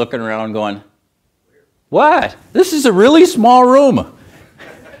gurney looking around going, "What? This is a really small room.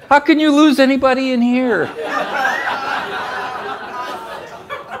 How can you lose anybody in here?"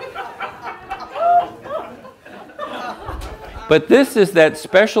 But this is that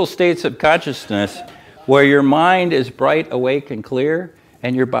special states of consciousness where your mind is bright, awake, and clear,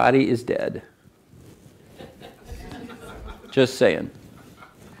 and your body is dead. Just saying.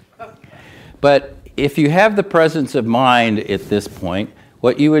 But if you have the presence of mind at this point,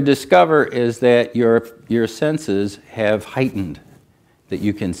 what you would discover is that your senses have heightened, that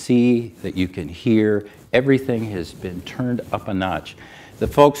you can see, that you can hear. Everything has been turned up a notch. The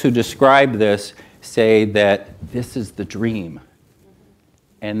folks who describe this say that this is the dream,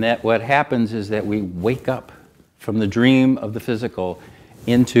 and that what happens is that we wake up from the dream of the physical,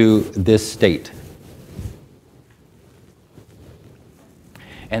 into this state.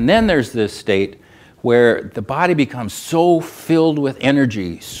 And then there's this state where the body becomes so filled with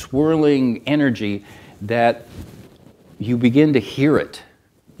energy, swirling energy, that you begin to hear it.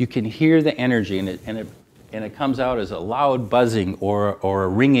 You can hear the energy, and it comes out as a loud buzzing or a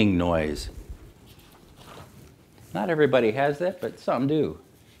ringing noise. Not everybody has that, but some do.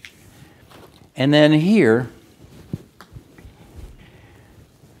 And then here,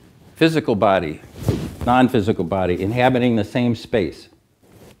 physical body, non-physical body, inhabiting the same space.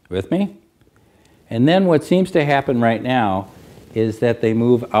 With me? And then what seems to happen right now is that they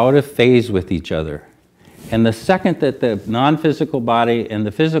move out of phase with each other. And the second that the non-physical body and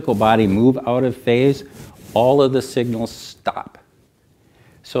the physical body move out of phase, all of the signals stop.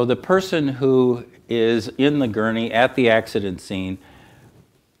 So the person who is in the gurney at the accident scene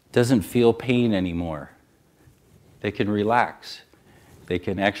doesn't feel pain anymore. They can relax. They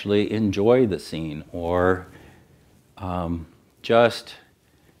can actually enjoy the scene, or just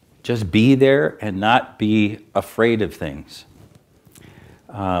be there and not be afraid of things.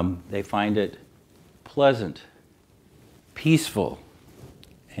 They find it pleasant, peaceful,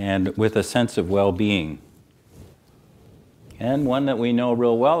 and with a sense of well-being. And one that we know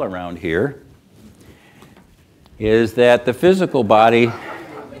real well around here is that the physical body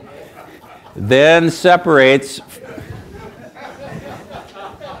then separates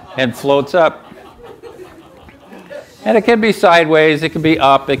and floats up. And it can be sideways, it can be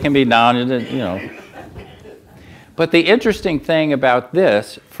up, it can be down, you know. But the interesting thing about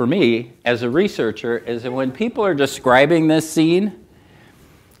this, for me, as a researcher, is that when people are describing this scene,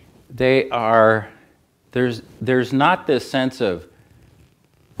 there's not this sense of,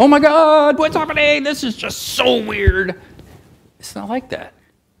 oh my God, what's happening? This is just so weird. It's not like that.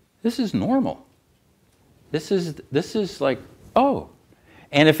 This is normal. This is like, oh.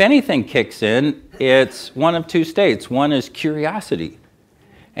 And if anything kicks in, it's one of two states. One is curiosity.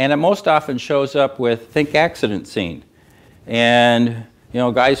 And it most often shows up with, think accident scene. And, you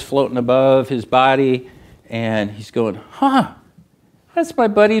know, guy's floating above his body, and he's going, huh, that's my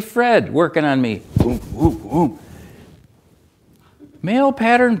buddy Fred working on me. Boom, boom, boom. Male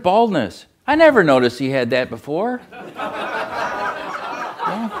pattern baldness. I never noticed he had that before. Yeah.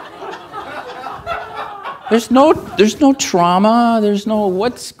 There's no trauma. There's no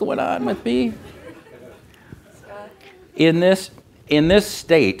what's going on with me. In this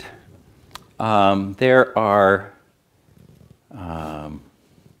state, there are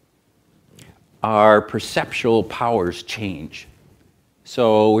our perceptual powers change.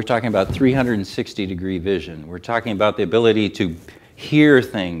 So we're talking about 360-degree vision. We're talking about the ability to hear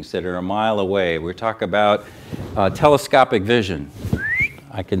things that are a mile away. We're talking about telescopic vision.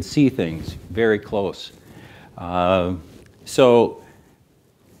 I can see things very close. So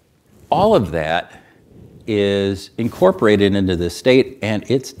all of that is incorporated into this state, and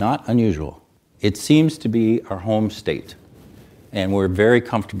it's not unusual. It seems to be our home state, and we're very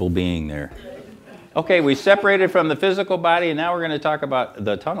comfortable being there. Okay, we separated from the physical body, and now we're going to talk about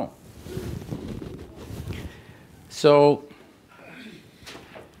the tunnel. So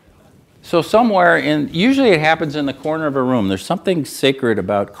somewhere usually it happens in the corner of a room. There's something sacred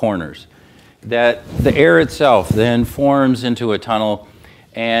about corners, that the air itself then forms into a tunnel,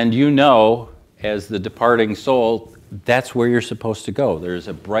 and you know, as the departing soul, that's where you're supposed to go. There's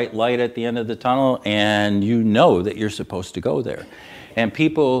a bright light at the end of the tunnel, and you know that you're supposed to go there. And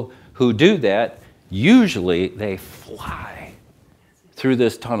people who do that, usually they fly through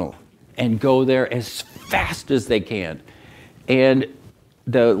this tunnel and go there as fast as they can. And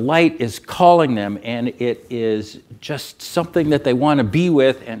the light is calling them, and it is just something that they want to be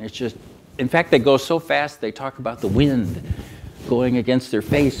with, and it's just, in fact, they go so fast they talk about the wind going against their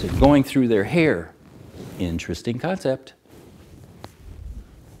face and going through their hair. Interesting concept.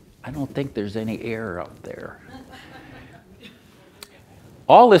 I don't think there's any air out there.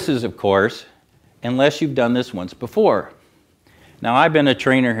 All this is, of course, unless you've done this once before. Now, I've been a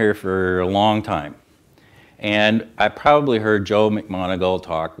trainer here for a long time, and I probably heard Joe McMoneagle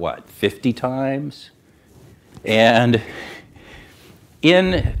talk, 50 times? And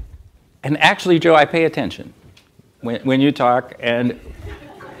actually, Joe, I pay attention when you talk, and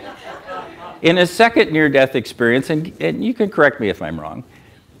in his second near-death experience, and you can correct me if I'm wrong,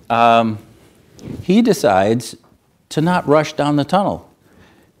 he decides to not rush down the tunnel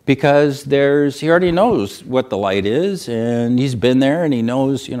because he already knows what the light is, and he's been there, and he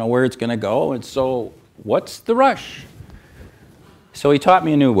knows, where it's going to go, and so what's the rush? So he taught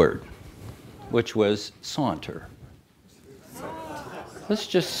me a new word, which was saunter. Let's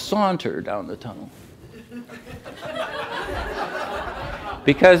just saunter down the tunnel.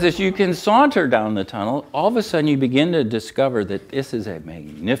 Because as you can saunter down the tunnel, all of a sudden you begin to discover that this is a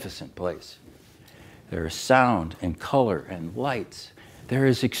magnificent place. There is sound and color and lights. There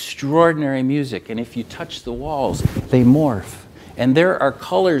is extraordinary music, and if you touch the walls, they morph. And there are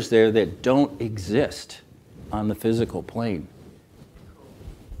colors there that don't exist on the physical plane.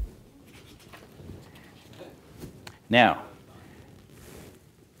 Now,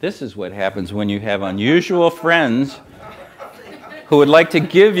 this is what happens when you have unusual friends who would like to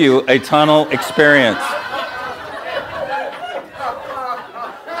give you a tunnel experience.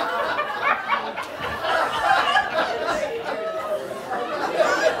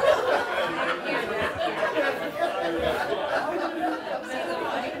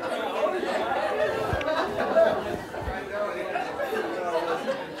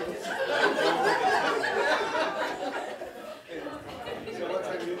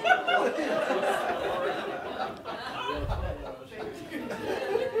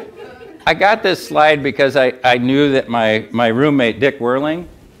 I got this slide because I knew that my roommate, Dick Whirling,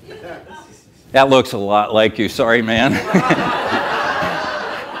 that looks a lot like you. Sorry, man.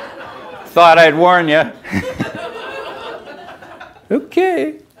 Thought I'd warn you.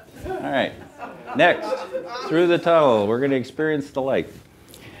 Okay. All right. Next, through the tunnel, we're going to experience the light.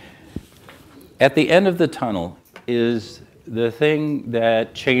 At the end of the tunnel is the thing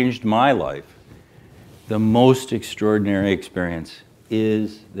that changed my life. The most extraordinary experience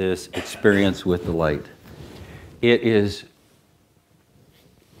is this experience with the light. It is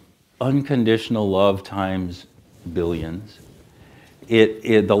unconditional love times billions.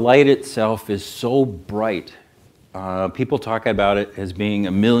 The light itself is so bright. People talk about it as being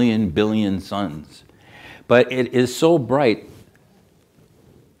 1,000,000 billion suns. But it is so bright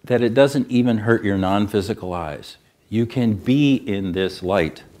that it doesn't even hurt your non-physical eyes. You can be in this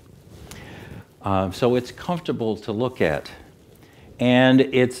light. So it's comfortable to look at. And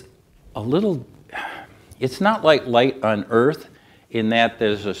it's not like light on Earth in that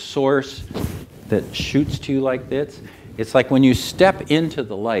there's a source that shoots to you like this. It's like when you step into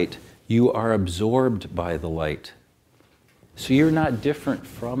the light, you are absorbed by the light. So you're not different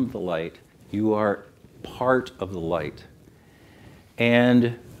from the light. You are part of the light.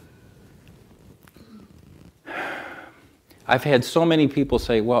 And I've had so many people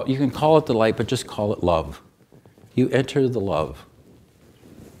say, well, you can call it the light, but just call it love. You enter the love.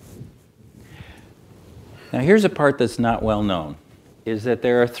 Now here's a part that's not well known, is that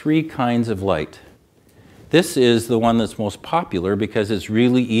there are 3 kinds of light. This is the one that's most popular because it's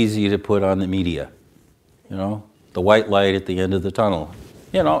really easy to put on the media. You know, the white light at the end of the tunnel.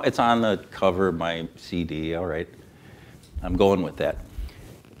 You know, it's on the cover of my CD, all right. I'm going with that.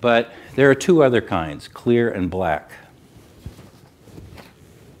 But there are 2 other kinds, clear and black.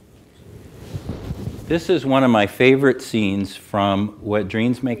 This is one of my favorite scenes from What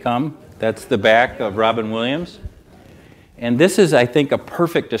Dreams May Come. That's the back of Robin Williams. And this is, I think, a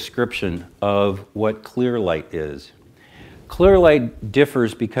perfect description of what clear light is. Clear light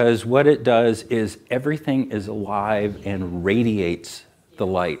differs because what it does is everything is alive and radiates the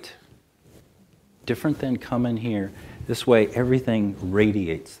light. Different than coming here. This way, everything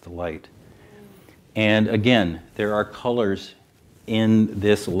radiates the light. And again, there are colors in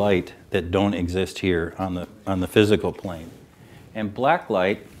this light that don't exist here on the physical plane. And black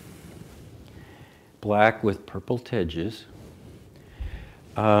light, black with purple edges.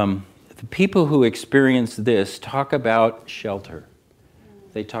 The people who experience this talk about shelter.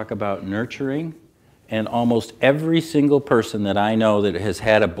 They talk about nurturing, and almost every single person that I know that has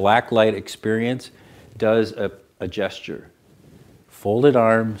had a black light experience does a gesture. Folded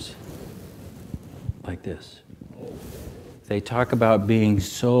arms, like this. They talk about being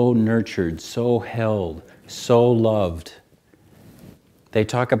so nurtured, so held, so loved. They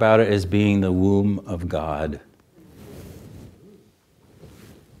talk about it as being the womb of God.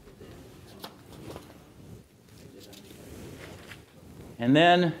 And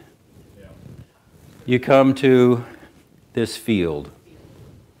then you come to this field.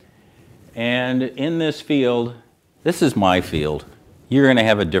 And in this field, this is my field. You're going to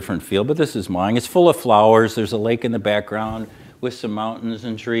have a different field, but this is mine. It's full of flowers. There's a lake in the background with some mountains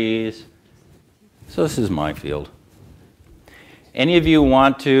and trees. So this is my field. Any of you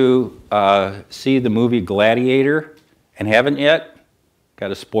want to see the movie Gladiator and haven't yet?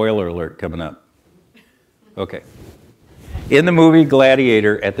 Got a spoiler alert coming up. Okay. In the movie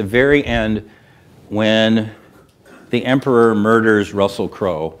Gladiator, at the very end, when the emperor murders Russell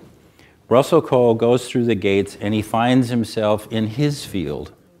Crowe, Russell Crowe goes through the gates and he finds himself in his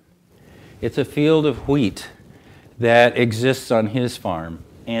field. It's a field of wheat that exists on his farm.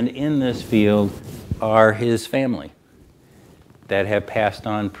 And in this field are his family. that have passed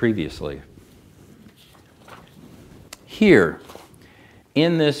on previously. Here,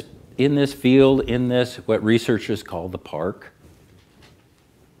 in this field, in this, what researchers call the park,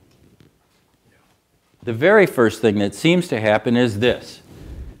 the very first thing that seems to happen is this.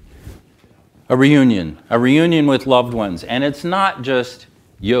 A reunion with loved ones. And it's not just,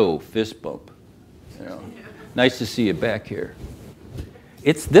 yo, fist bump. You know, nice to see you back here.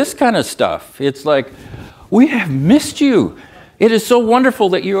 It's this kind of stuff. It's like, we have missed you. It is so wonderful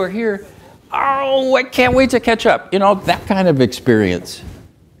that you are here. Oh, I can't wait to catch up. You know, that kind of experience.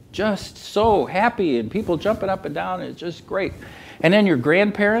 Just so happy and people jumping up and down. It's just great. And then your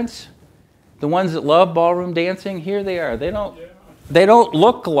grandparents, the ones that love ballroom dancing, here they are. They don't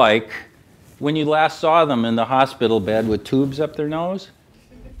look like when you last saw them in the hospital bed with tubes up their nose.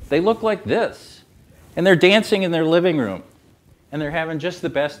 They look like this. And they're dancing in their living room. And they're having just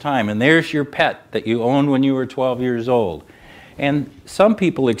the best time. And there's your pet that you owned when you were 12 years old. And some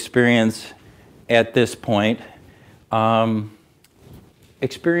people experience, at this point,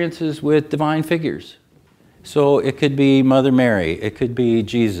 experiences with divine figures. So it could be Mother Mary, it could be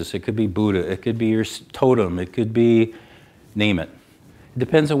Jesus, it could be Buddha, it could be your totem, it could be, name it. It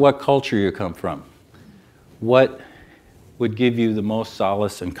depends on what culture you come from. What would give you the most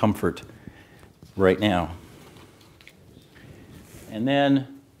solace and comfort right now? And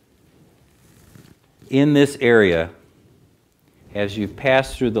then, in this area, as you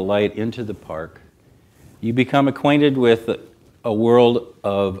pass through the light into the park, you become acquainted with a world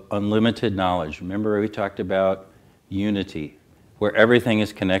of unlimited knowledge. Remember we talked about unity, where everything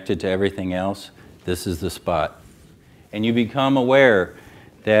is connected to everything else? This is the spot. And you become aware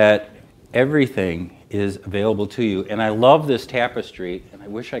that everything is available to you. And I love this tapestry, and I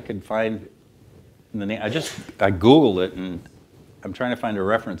wish I could find the name. I Googled it, and I'm trying to find a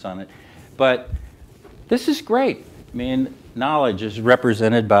reference on it. But this is great. I mean, knowledge is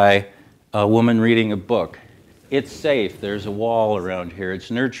represented by a woman reading a book. It's safe. There's a wall around here.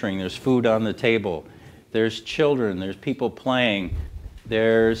 It's nurturing. There's food on the table. There's children. There's people playing.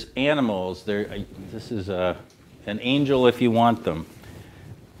 There's animals. This is an angel if you want them.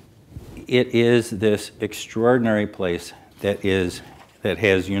 It is this extraordinary place that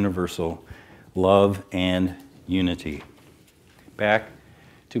has universal love and unity. Back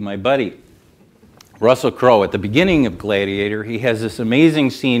to my buddy, Russell Crowe. At the beginning of Gladiator, he has this amazing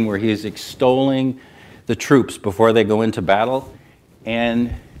scene where he is extolling the troops before they go into battle,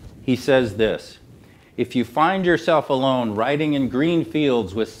 and he says this: if you find yourself alone riding in green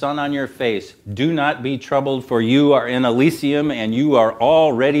fields with sun on your face, do not be troubled, for you are in Elysium and you are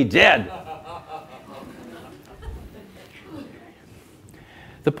already dead.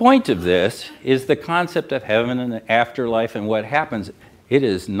 The point of this is the concept of heaven and the afterlife and what happens. It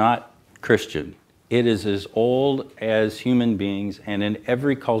is not Christian. It is as old as human beings, and in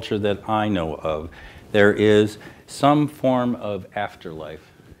every culture that I know of, there is some form of afterlife.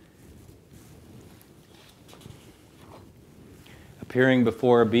 Appearing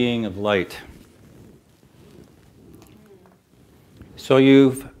before a being of light. So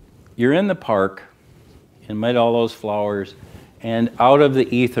you're in the park, amid all those flowers, and out of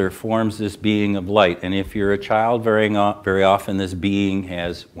the ether forms this being of light. And if you're a child, very often this being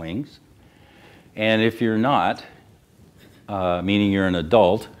has wings. And if you're not, meaning you're an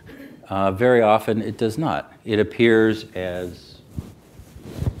adult, very often it does not. It appears as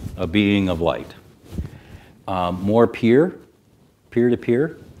a being of light. More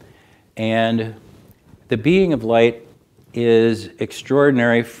peer-to-peer. And the being of light is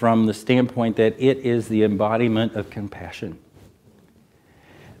extraordinary from the standpoint that it is the embodiment of compassion.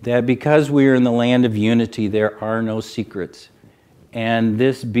 That because we are in the land of unity, there are no secrets. And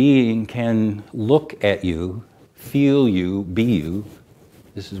this being can look at you, feel you, be you.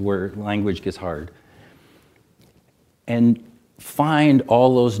 This is where language gets hard. And find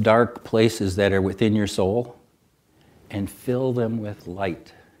all those dark places that are within your soul and fill them with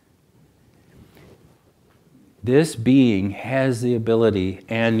light. This being has the ability,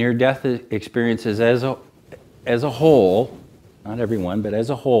 and near-death experiences as a whole, not everyone, but as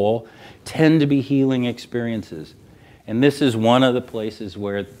a whole, tend to be healing experiences. And this is one of the places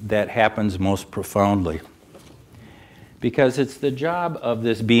where that happens most profoundly. Because it's the job of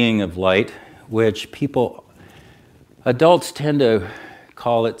this being of light, which adults tend to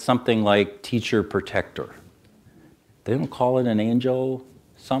call it something like teacher protector. They don't call it an angel,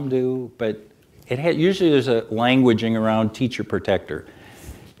 some do, but usually there's a languaging around teacher protector.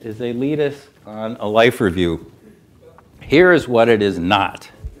 As they lead us on a life review, here is what it is not.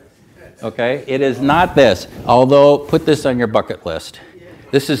 Okay? It is not this, although put this on your bucket list.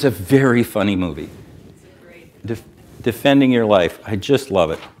 This is a very funny movie. defending your life. I just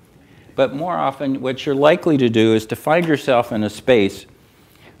love it. But more often, what you're likely to do is to find yourself in a space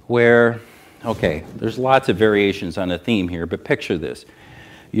where, okay, there's lots of variations on a theme here, but picture this.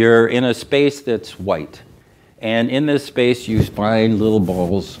 You're in a space that's white, and in this space you find little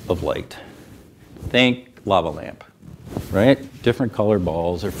balls of light. Think lava lamp, right? Different colored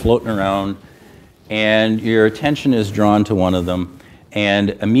balls are floating around, and your attention is drawn to one of them,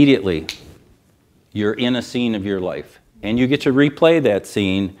 and immediately you're in a scene of your life. And you get to replay that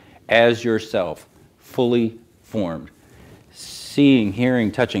scene as yourself, fully formed. Seeing,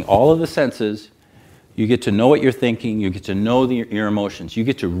 hearing, touching, all of the senses. You get to know what you're thinking. You get to know your emotions. You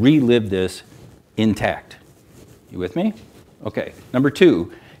get to relive this intact. You with me? Okay. Number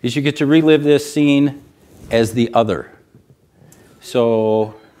 2 is you get to relive this scene as the other.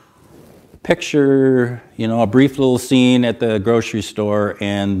 So picture, a brief little scene at the grocery store,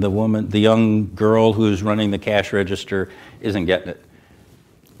 and the young girl who's running the cash register isn't getting it,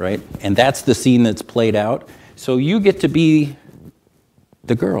 right? And that's the scene that's played out. So you get to be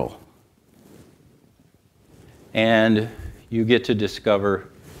the girl. And you get to discover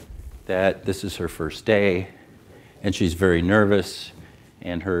that this is her first day, and she's very nervous,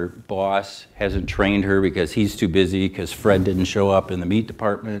 and her boss hasn't trained her because he's too busy because Fred didn't show up in the meat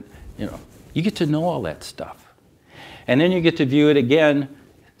department. You get to know all that stuff. And then you get to view it again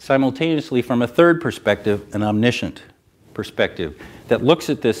simultaneously from a third perspective, an omniscient perspective, that looks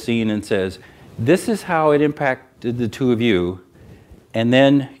at this scene and says, this is how it impacted the two of you, and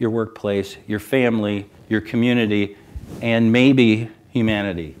then your workplace, your family, your community, and maybe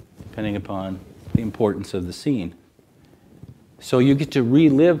humanity, depending upon the importance of the scene. So you get to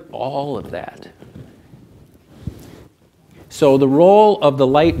relive all of that. So the role of the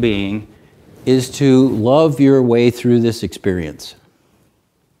light being is to love your way through this experience.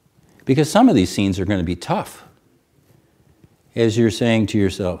 Because some of these scenes are going to be tough. As you're saying to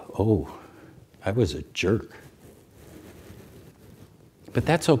yourself, oh, I was a jerk. But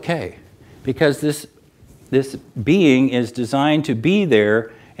that's okay, because this being is designed to be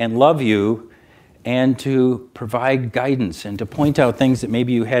there and love you and to provide guidance and to point out things that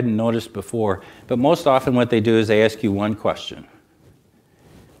maybe you hadn't noticed before. But most often what they do is they ask you one question.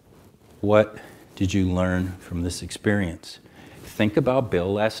 What did you learn from this experience? Think about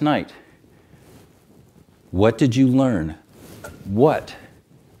Bill last night. What did you learn? What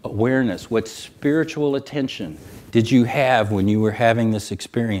awareness, what spiritual attention did you have when you were having this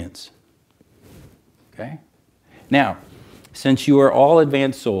experience? Okay? Now, since you are all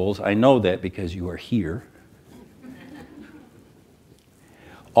advanced souls, I know that because you are here.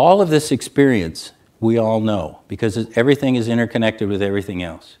 All of this experience, we all know, because everything is interconnected with everything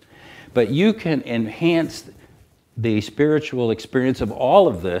else. But you can enhance the spiritual experience of all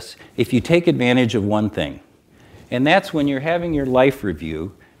of this if you take advantage of one thing. And that's when you're having your life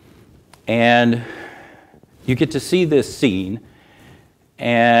review, and you get to see this scene,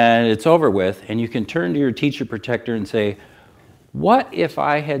 and it's over with, and you can turn to your teacher protector and say, what if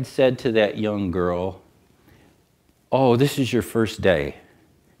I had said to that young girl, oh, this is your first day.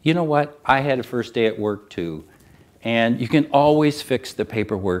 You know what? I had a first day at work too. And you can always fix the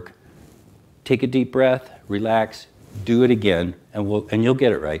paperwork. Take a deep breath, relax, do it again, and you'll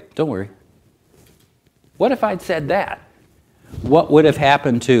get it right. Don't worry. What if I'd said that? What would have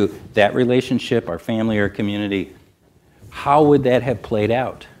happened to that relationship, our family, our community? How would that have played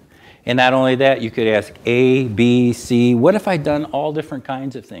out? And not only that, you could ask A, B, C. What if I'd done all different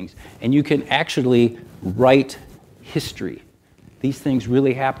kinds of things? And you can actually write history. These things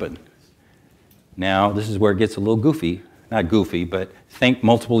really happen. Now, this is where it gets a little goofy. Not goofy, but think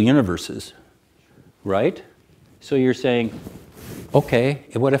multiple universes, right? So you're saying, okay,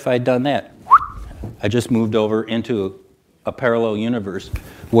 what if I'd done that? I just moved over into a parallel universe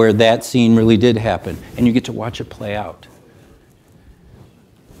where that scene really did happen, and you get to watch it play out.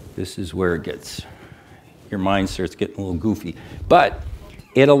 This is where it gets, your mind starts getting a little goofy. But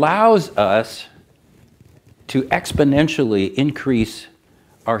it allows us to exponentially increase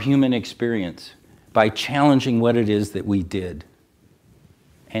our human experience by challenging what it is that we did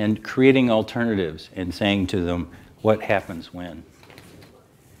and creating alternatives and saying to them, what happens when?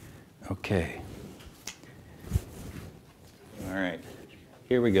 Okay. All right,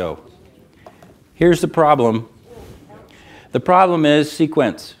 here we go. Here's the problem. The problem is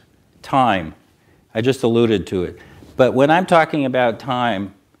sequence, time. I just alluded to it. But when I'm talking about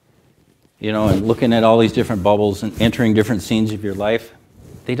time, and looking at all these different bubbles and entering different scenes of your life,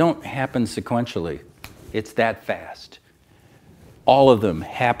 they don't happen sequentially. It's that fast. All of them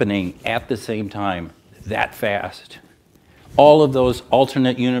happening at the same time, that fast. All of those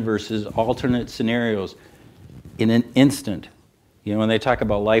alternate universes, alternate scenarios, in an instant. You know, when they talk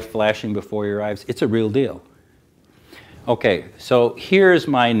about life flashing before your eyes, it's a real deal. Okay, so here's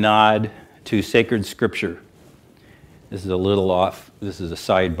my nod to sacred scripture. This is a little off. This is a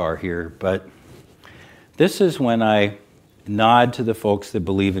sidebar here, but this is when I nod to the folks that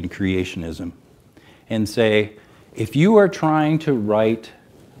believe in creationism and say, if you are trying to write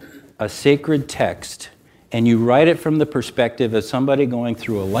a sacred text and you write it from the perspective of somebody going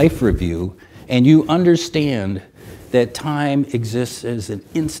through a life review and you understand that time exists as an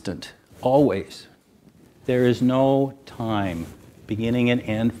instant, always. There is no time, beginning and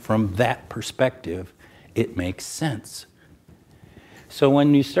end. From that perspective, it makes sense. So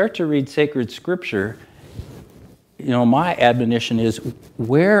when you start to read sacred scripture, you know, my admonition is,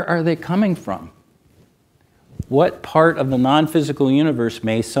 where are they coming from? What part of the non-physical universe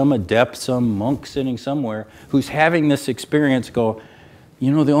may some adept, some monk sitting somewhere who's having this experience go,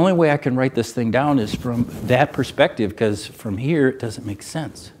 you know, the only way I can write this thing down is from that perspective, because from here it doesn't make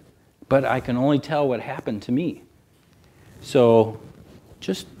sense. But I can only tell what happened to me. So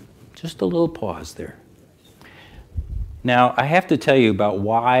just a little pause there. Now, I have to tell you about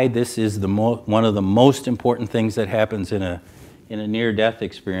why this is one of the most important things that happens in a near-death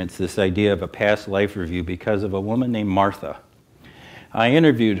experience, this idea of a past life review, because of a woman named Martha. I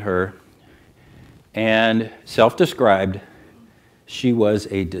interviewed her, and self-described, she was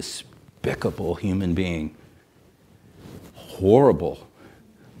a despicable human being. Horrible.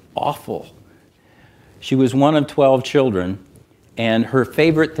 Awful. She was one of 12 children, and her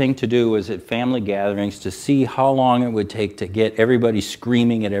favorite thing to do was at family gatherings to see how long it would take to get everybody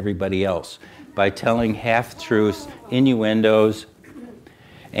screaming at everybody else by telling half-truths, innuendos.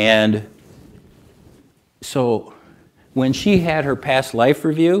 And so when she had her past life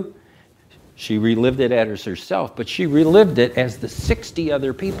review, she relived it as herself, but she relived it as the 60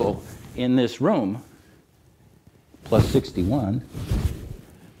 other people in this room, plus 61.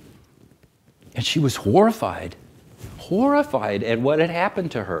 And she was horrified at what had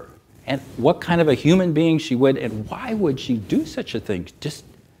happened to her and what kind of a human being she would, and why would she do such a thing? Just,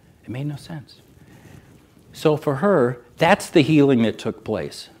 it made no sense. So for her, that's the healing that took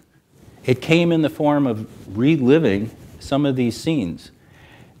place. It came in the form of reliving some of these scenes.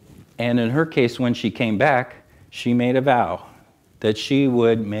 And in her case, when she came back, she made a vow that she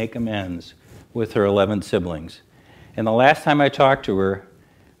would make amends with her 11 siblings. And the last time I talked to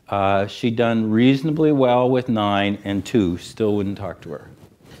her, she'd done reasonably well with 9, and 2 still wouldn't talk to her.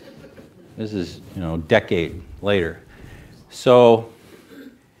 This is, you know, a decade later. So,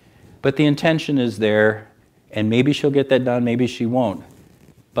 but the intention is there, and maybe she'll get that done, maybe she won't.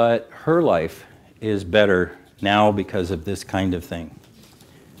 But her life is better now because of this kind of thing.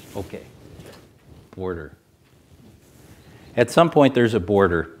 Okay, border. At some point there's a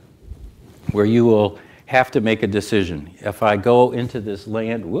border where you will have to make a decision. If I go into this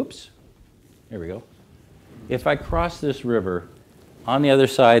land, whoops, there we go. If I cross this river, on the other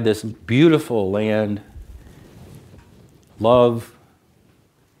side, this beautiful land, love,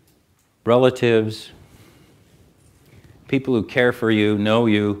 relatives, people who care for you,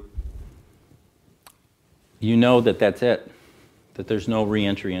 you know that that's it, that there's no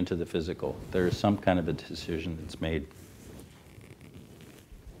re-entry into the physical. There's some kind of a decision that's made.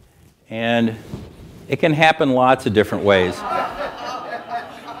 And it can happen lots of different ways. That's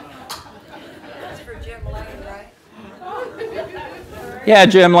for Jim Lane, right? Yeah,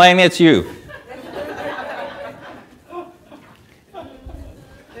 Jim Lane, it's you.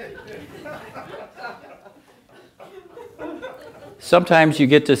 Sometimes you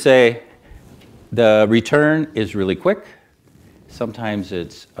get to say the return is really quick. Sometimes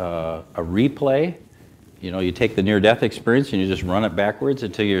it's a replay. You know, you take the near-death experience and you just run it backwards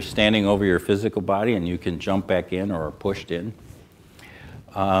until you're standing over your physical body and you can jump back in or are pushed in.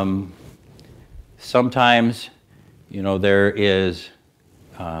 Sometimes, you know, there is,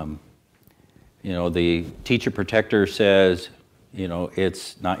 you know, the teacher protector says, you know,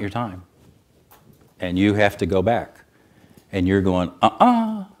 it's not your time. And you have to go back. And you're going,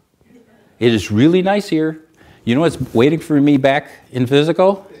 it is really nice here. You know what's waiting for me back in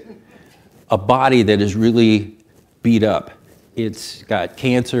physical? A body that is really beat up. It's got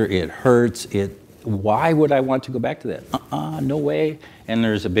cancer, it hurts, why would I want to go back to that? No way. And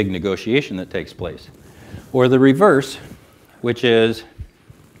there's a big negotiation that takes place. Or the reverse, which is,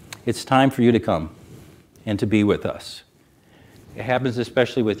 it's time for you to come and to be with us. It happens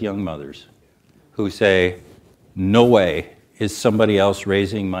especially with young mothers who say, no way is somebody else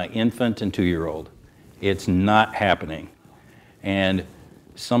raising my infant and 2-year-old. It's not happening. And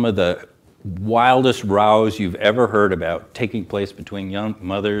some of the wildest rows you've ever heard about taking place between young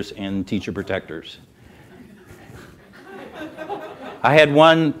mothers and teacher protectors. I had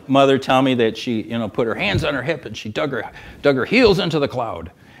one mother tell me that she, put her hands on her hip and she dug her heels into the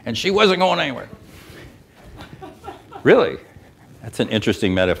cloud, and she wasn't going anywhere. Really? That's an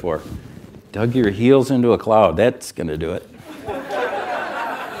interesting metaphor. Dug your heels into a cloud. That's going to do it.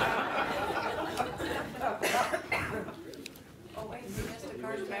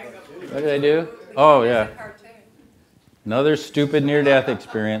 What did I do? Oh, yeah. Another stupid near-death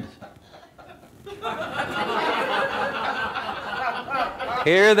experience.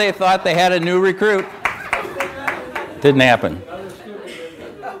 Here they thought they had a new recruit. Didn't happen.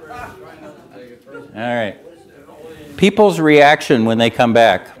 All right. People's reaction when they come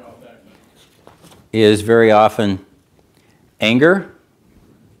back is very often anger.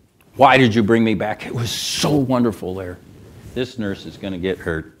 Why did you bring me back? It was so wonderful there. This nurse is going to get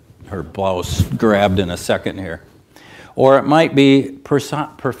her blouse grabbed in a second here. Or it might be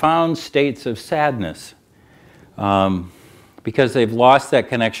profound states of sadness because they've lost that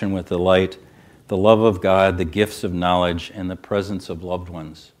connection with the light, the love of God, the gifts of knowledge, and the presence of loved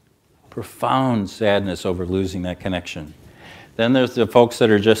ones. Profound sadness over losing that connection. Then there's the folks that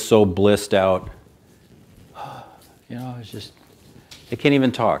are just so blissed out. It's just, they can't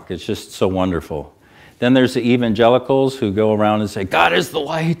even talk. It's just so wonderful. Then there's the evangelicals who go around and say, God is the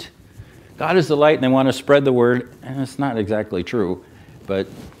light. God is the light, and they want to spread the word. And it's not exactly true, but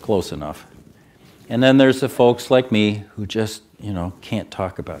close enough. And then there's the folks like me who just, can't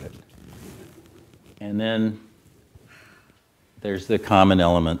talk about it. And then there's the common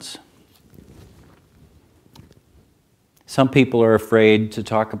elements. Some people are afraid to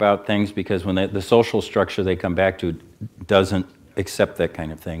talk about things because when the social structure they come back to doesn't accept that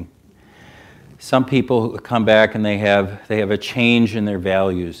kind of thing. Some people come back and they have a change in their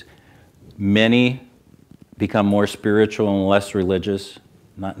values. Many become more spiritual and less religious.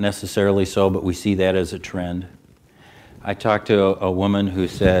 Not necessarily so, but we see that as a trend. I talked to a woman who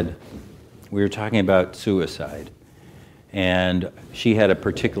said, we were talking about suicide, and she had a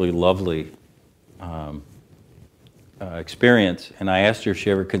particularly lovely experience, and I asked her if she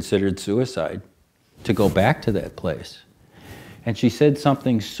ever considered suicide, to go back to that place. And she said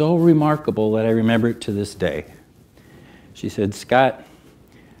something so remarkable that I remember it to this day. She said, Scott,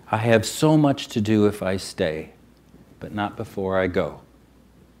 I have so much to do if I stay, but not before I go.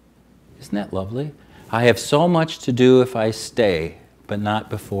 Isn't that lovely? I have so much to do if I stay, but not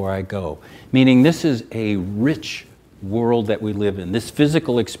before I go. Meaning this is a rich world that we live in. This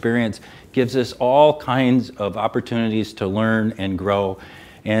physical experience gives us all kinds of opportunities to learn and grow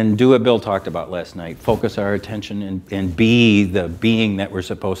and do what Bill talked about last night, focus our attention and be the being that we're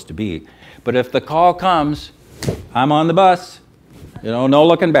supposed to be. But if the call comes, I'm on the bus, no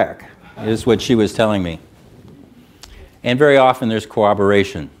looking back, is what she was telling me. And very often there's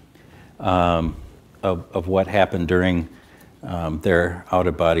corroboration of what happened during their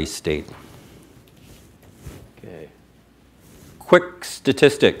out-of-body state. Okay. Quick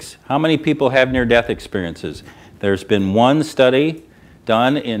statistics. How many people have near-death experiences? There's been one study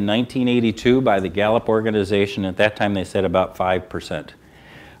done in 1982 by the Gallup organization. At that time they said about 5%.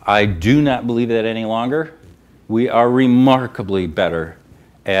 I do not believe that any longer. We are remarkably better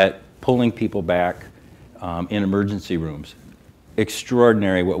at pulling people back in emergency rooms.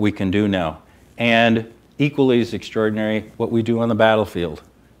 Extraordinary what we can do now. And equally as extraordinary what we do on the battlefield.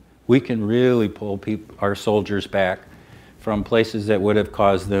 We can really pull our soldiers back from places that would have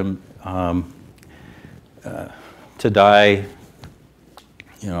caused them to die,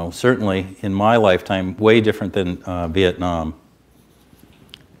 certainly in my lifetime, way different than Vietnam.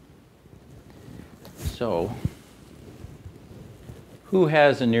 So, who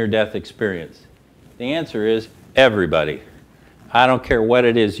has a near-death experience? The answer is everybody. I don't care what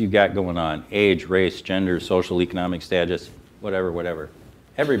it is you got going on, age, race, gender, social, economic status, whatever.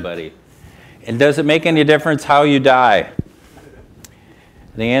 Everybody. And does it make any difference how you die?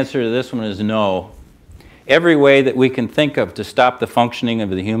 The answer to this one is no. Every way that we can think of to stop the functioning of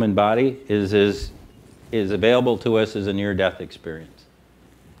the human body is available to us as a near-death experience.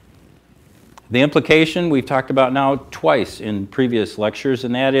 The implication we've talked about now twice in previous lectures,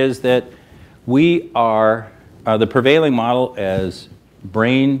 and that is that we are the prevailing model as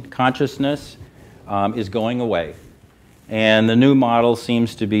brain consciousness is going away. And the new model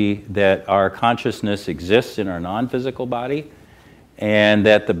seems to be that our consciousness exists in our non-physical body, and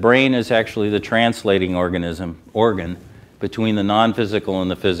that the brain is actually the translating organ between the non-physical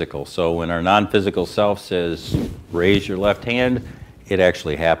and the physical. So when our non-physical self says, raise your left hand, it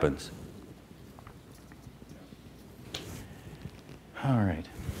actually happens. All right.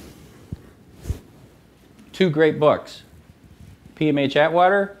 Two great books. PMH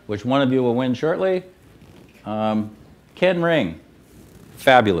Atwater, which one of you will win shortly. Ken Ring,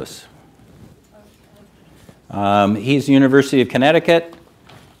 fabulous. He's University of Connecticut,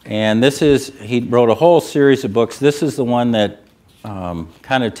 and he wrote a whole series of books. This is the one that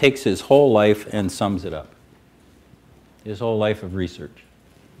kind of takes his whole life and sums it up. His whole life of research.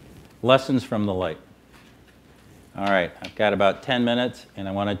 Lessons from the Light. All right, I've got about 10 minutes, and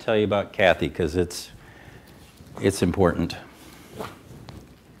I want to tell you about Kathy because it's important.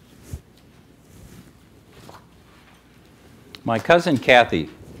 My cousin Kathy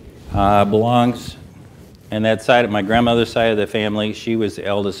belongs on that side, my grandmother's side of the family. She was the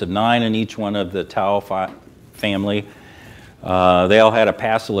eldest of 9 in each one of the Tao family. They all had a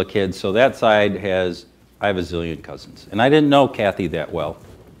passel of kids, so that side I have a zillion cousins. And I didn't know Kathy that well.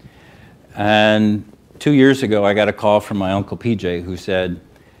 And 2 years ago, I got a call from my Uncle PJ who said,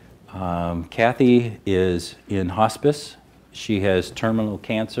 Kathy is in hospice. She has terminal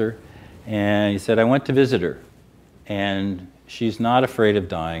cancer. And he said, I went to visit her. And she's not afraid of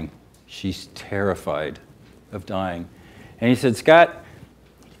dying. She's terrified of dying. And he said, Scott,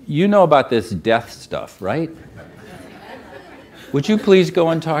 you know about this death stuff, right? Would you please go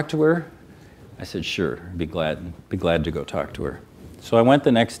and talk to her? I said, sure, be glad to go talk to her. So I went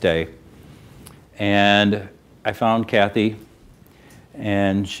the next day, and I found Kathy,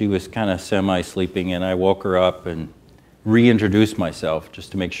 and she was kind of semi-sleeping, and I woke her up and reintroduced myself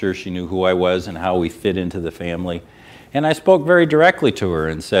just to make sure she knew who I was and how we fit into the family. And I spoke very directly to her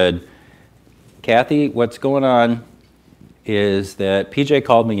and said, Kathy, what's going on is that PJ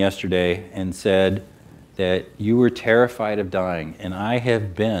called me yesterday and said that you were terrified of dying, and I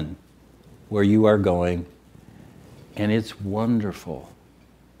have been where you are going, and it's wonderful.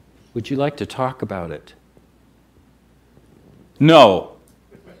 Would you like to talk about it? No.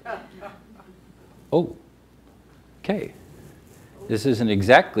 Oh, okay. This isn't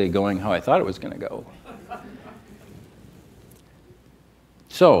exactly going how I thought it was going to go.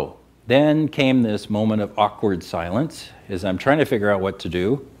 So then came this moment of awkward silence as I'm trying to figure out what to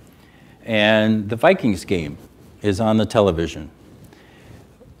do. And the Vikings game is on the television.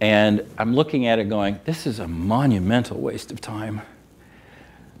 And I'm looking at it going, this is a monumental waste of time.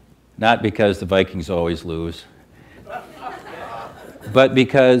 Not because the Vikings always lose, but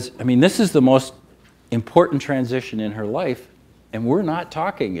because, I mean, this is the most important transition in her life, and we're not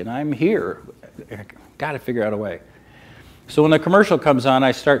talking, and I'm here. Got to figure out a way. So when the commercial comes on,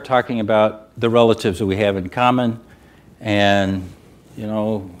 I start talking about the relatives that we have in common, and, you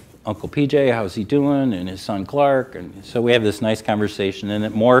know, Uncle PJ, how's he doing, and his son Clark, and so we have this nice conversation, and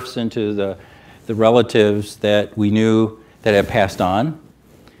it morphs into the relatives that we knew that had passed on,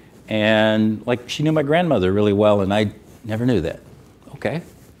 and like she knew my grandmother really well, and I never knew that. Okay.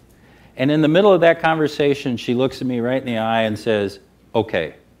 And in the middle of that conversation, she looks at me right in the eye and says,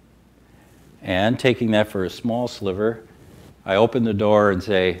 okay. And taking that for a small sliver, I open the door and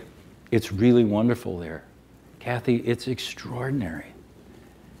say, it's really wonderful there. Kathy, it's extraordinary.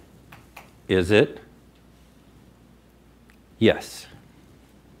 Is it? Yes.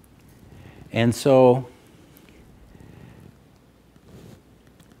 And so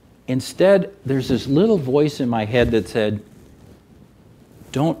instead, there's this little voice in my head that said,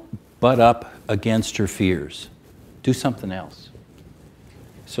 don't butt up against her fears. Do something else.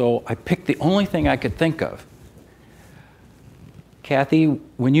 So I picked the only thing I could think of. Kathy,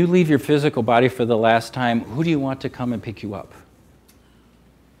 when you leave your physical body for the last time, who do you want to come and pick you up?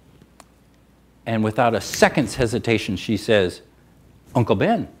 And without a second's hesitation, she says, Uncle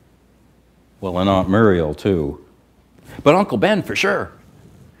Ben. Well, and Aunt Muriel, too. But Uncle Ben, for sure.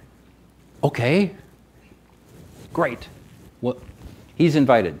 Okay. Great. Well, he's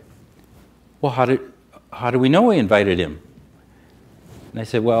invited. Well, how do we know we invited him? And I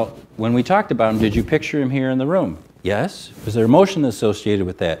said, well, when we talked about him, did you picture him here in the room? Yes. Was there emotion associated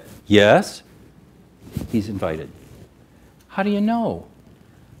with that? Yes. He's invited. How do you know?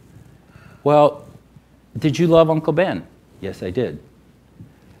 Well, did you love Uncle Ben? Yes, I did.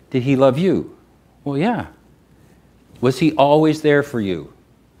 Did he love you? Well, yeah. Was he always there for you?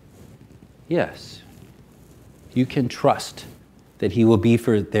 Yes. You can trust that he will be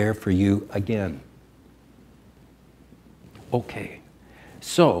there for you again. Okay.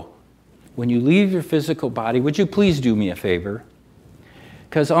 So, when you leave your physical body, would you please do me a favor?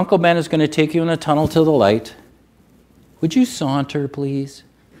 Because Uncle Ben is going to take you in a tunnel to the light. Would you saunter, please?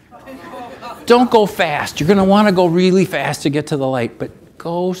 Don't go fast. You're going to want to go really fast to get to the light, but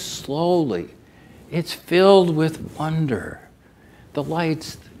go slowly. It's filled with wonder. The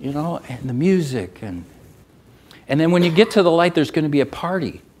lights, you know, and the music. And then when you get to the light, there's going to be a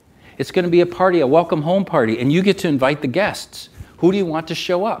party. It's going to be a party, a welcome home party, and you get to invite the guests. Who do you want to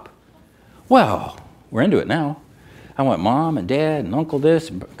show up? Well, we're into it now. I want mom and dad and uncle this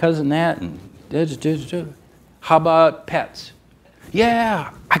and cousin that and da. How about pets?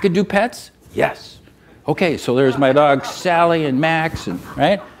 Yeah, I could do pets? Yes. Okay, so there's my dogs Sally and Max, and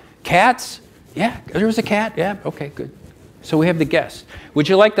right? Cats? Yeah, there was a cat. Yeah, okay, good. So we have the guests. Would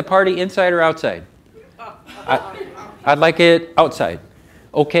you like the party inside or outside? I'd like it outside.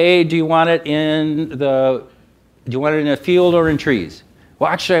 Okay, do you want it in a field or in trees?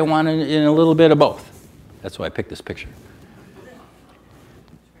 Well, actually, I want it in a little bit of both. That's why I picked this picture.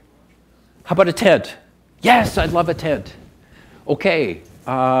 How about a tent? Yes, I'd love a tent. Okay,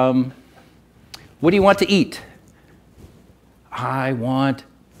 what do you want to eat? I want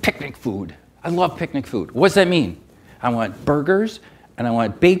picnic food. I love picnic food. What does that mean? I want burgers, and I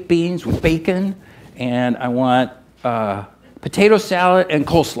want baked beans with bacon, and I want potato salad and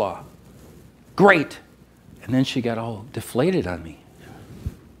coleslaw. Great. And then she got all deflated on me.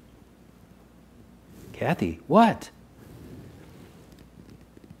 Kathy, what?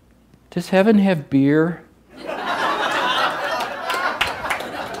 Does heaven have beer?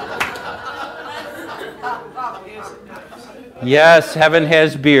 Yes, heaven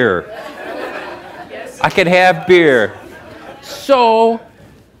has beer. I could have beer. So,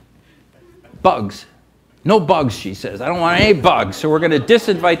 bugs. No bugs, she says. I don't want any bugs, so we're going to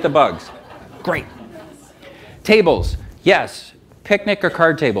disinvite the bugs. Great. Tables. Yes. Picnic or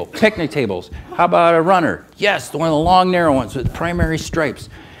card table? Picnic tables. How about a runner? Yes, the one of the long, narrow ones with primary stripes.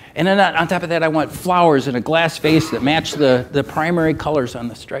 And then on top of that, I want flowers in a glass vase that match the primary colors on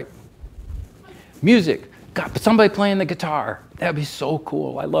the stripe. Music. God, somebody playing the guitar. That would be so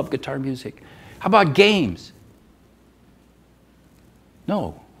cool. I love guitar music. How about games?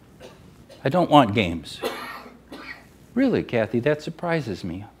 No, I don't want games. Really, Kathy, that surprises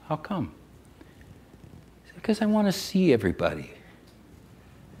me. How come? Because I want to see everybody.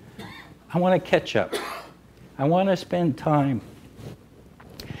 I want to catch up. I want to spend time.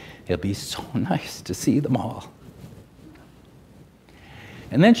 It'll be so nice to see them all.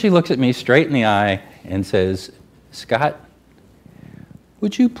 And then she looks at me straight in the eye and says, Scott,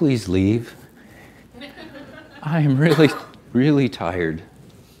 would you please leave? I am really, really tired.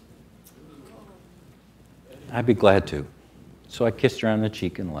 I'd be glad to. So I kissed her on the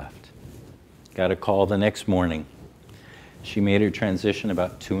cheek and left. Got a call the next morning. She made her transition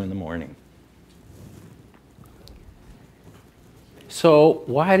about 2 in the morning. So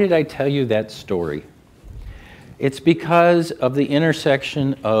why did I tell you that story? It's because of the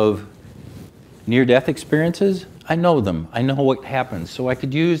intersection of near-death experiences. I know them. I know what happens. So I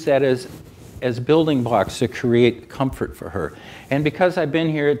could use that as building blocks to create comfort for her. And because I've been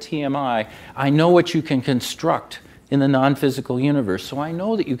here at TMI, I know what you can construct in the non-physical universe. So I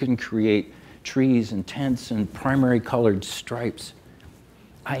know that you can create trees and tents and primary colored stripes.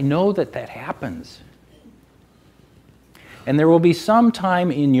 I know that that happens. And there will be some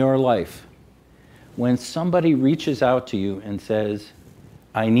time in your life when somebody reaches out to you and says,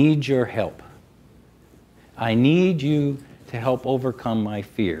 I need your help. I need you to help overcome my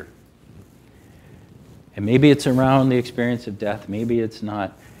fear. And maybe it's around the experience of death, maybe it's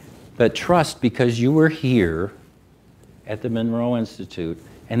not. But trust, because you were here at the Monroe Institute,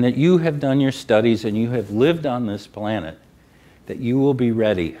 and that you have done your studies and you have lived on this planet, that you will be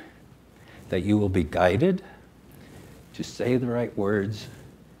ready, that you will be guided to say the right words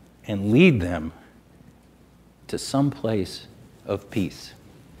and lead them to some place of peace.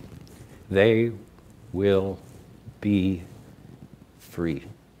 They will be free.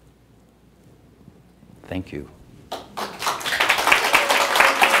 Thank you.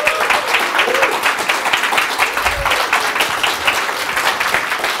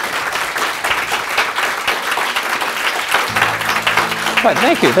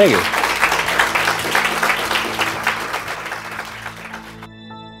 Thank you.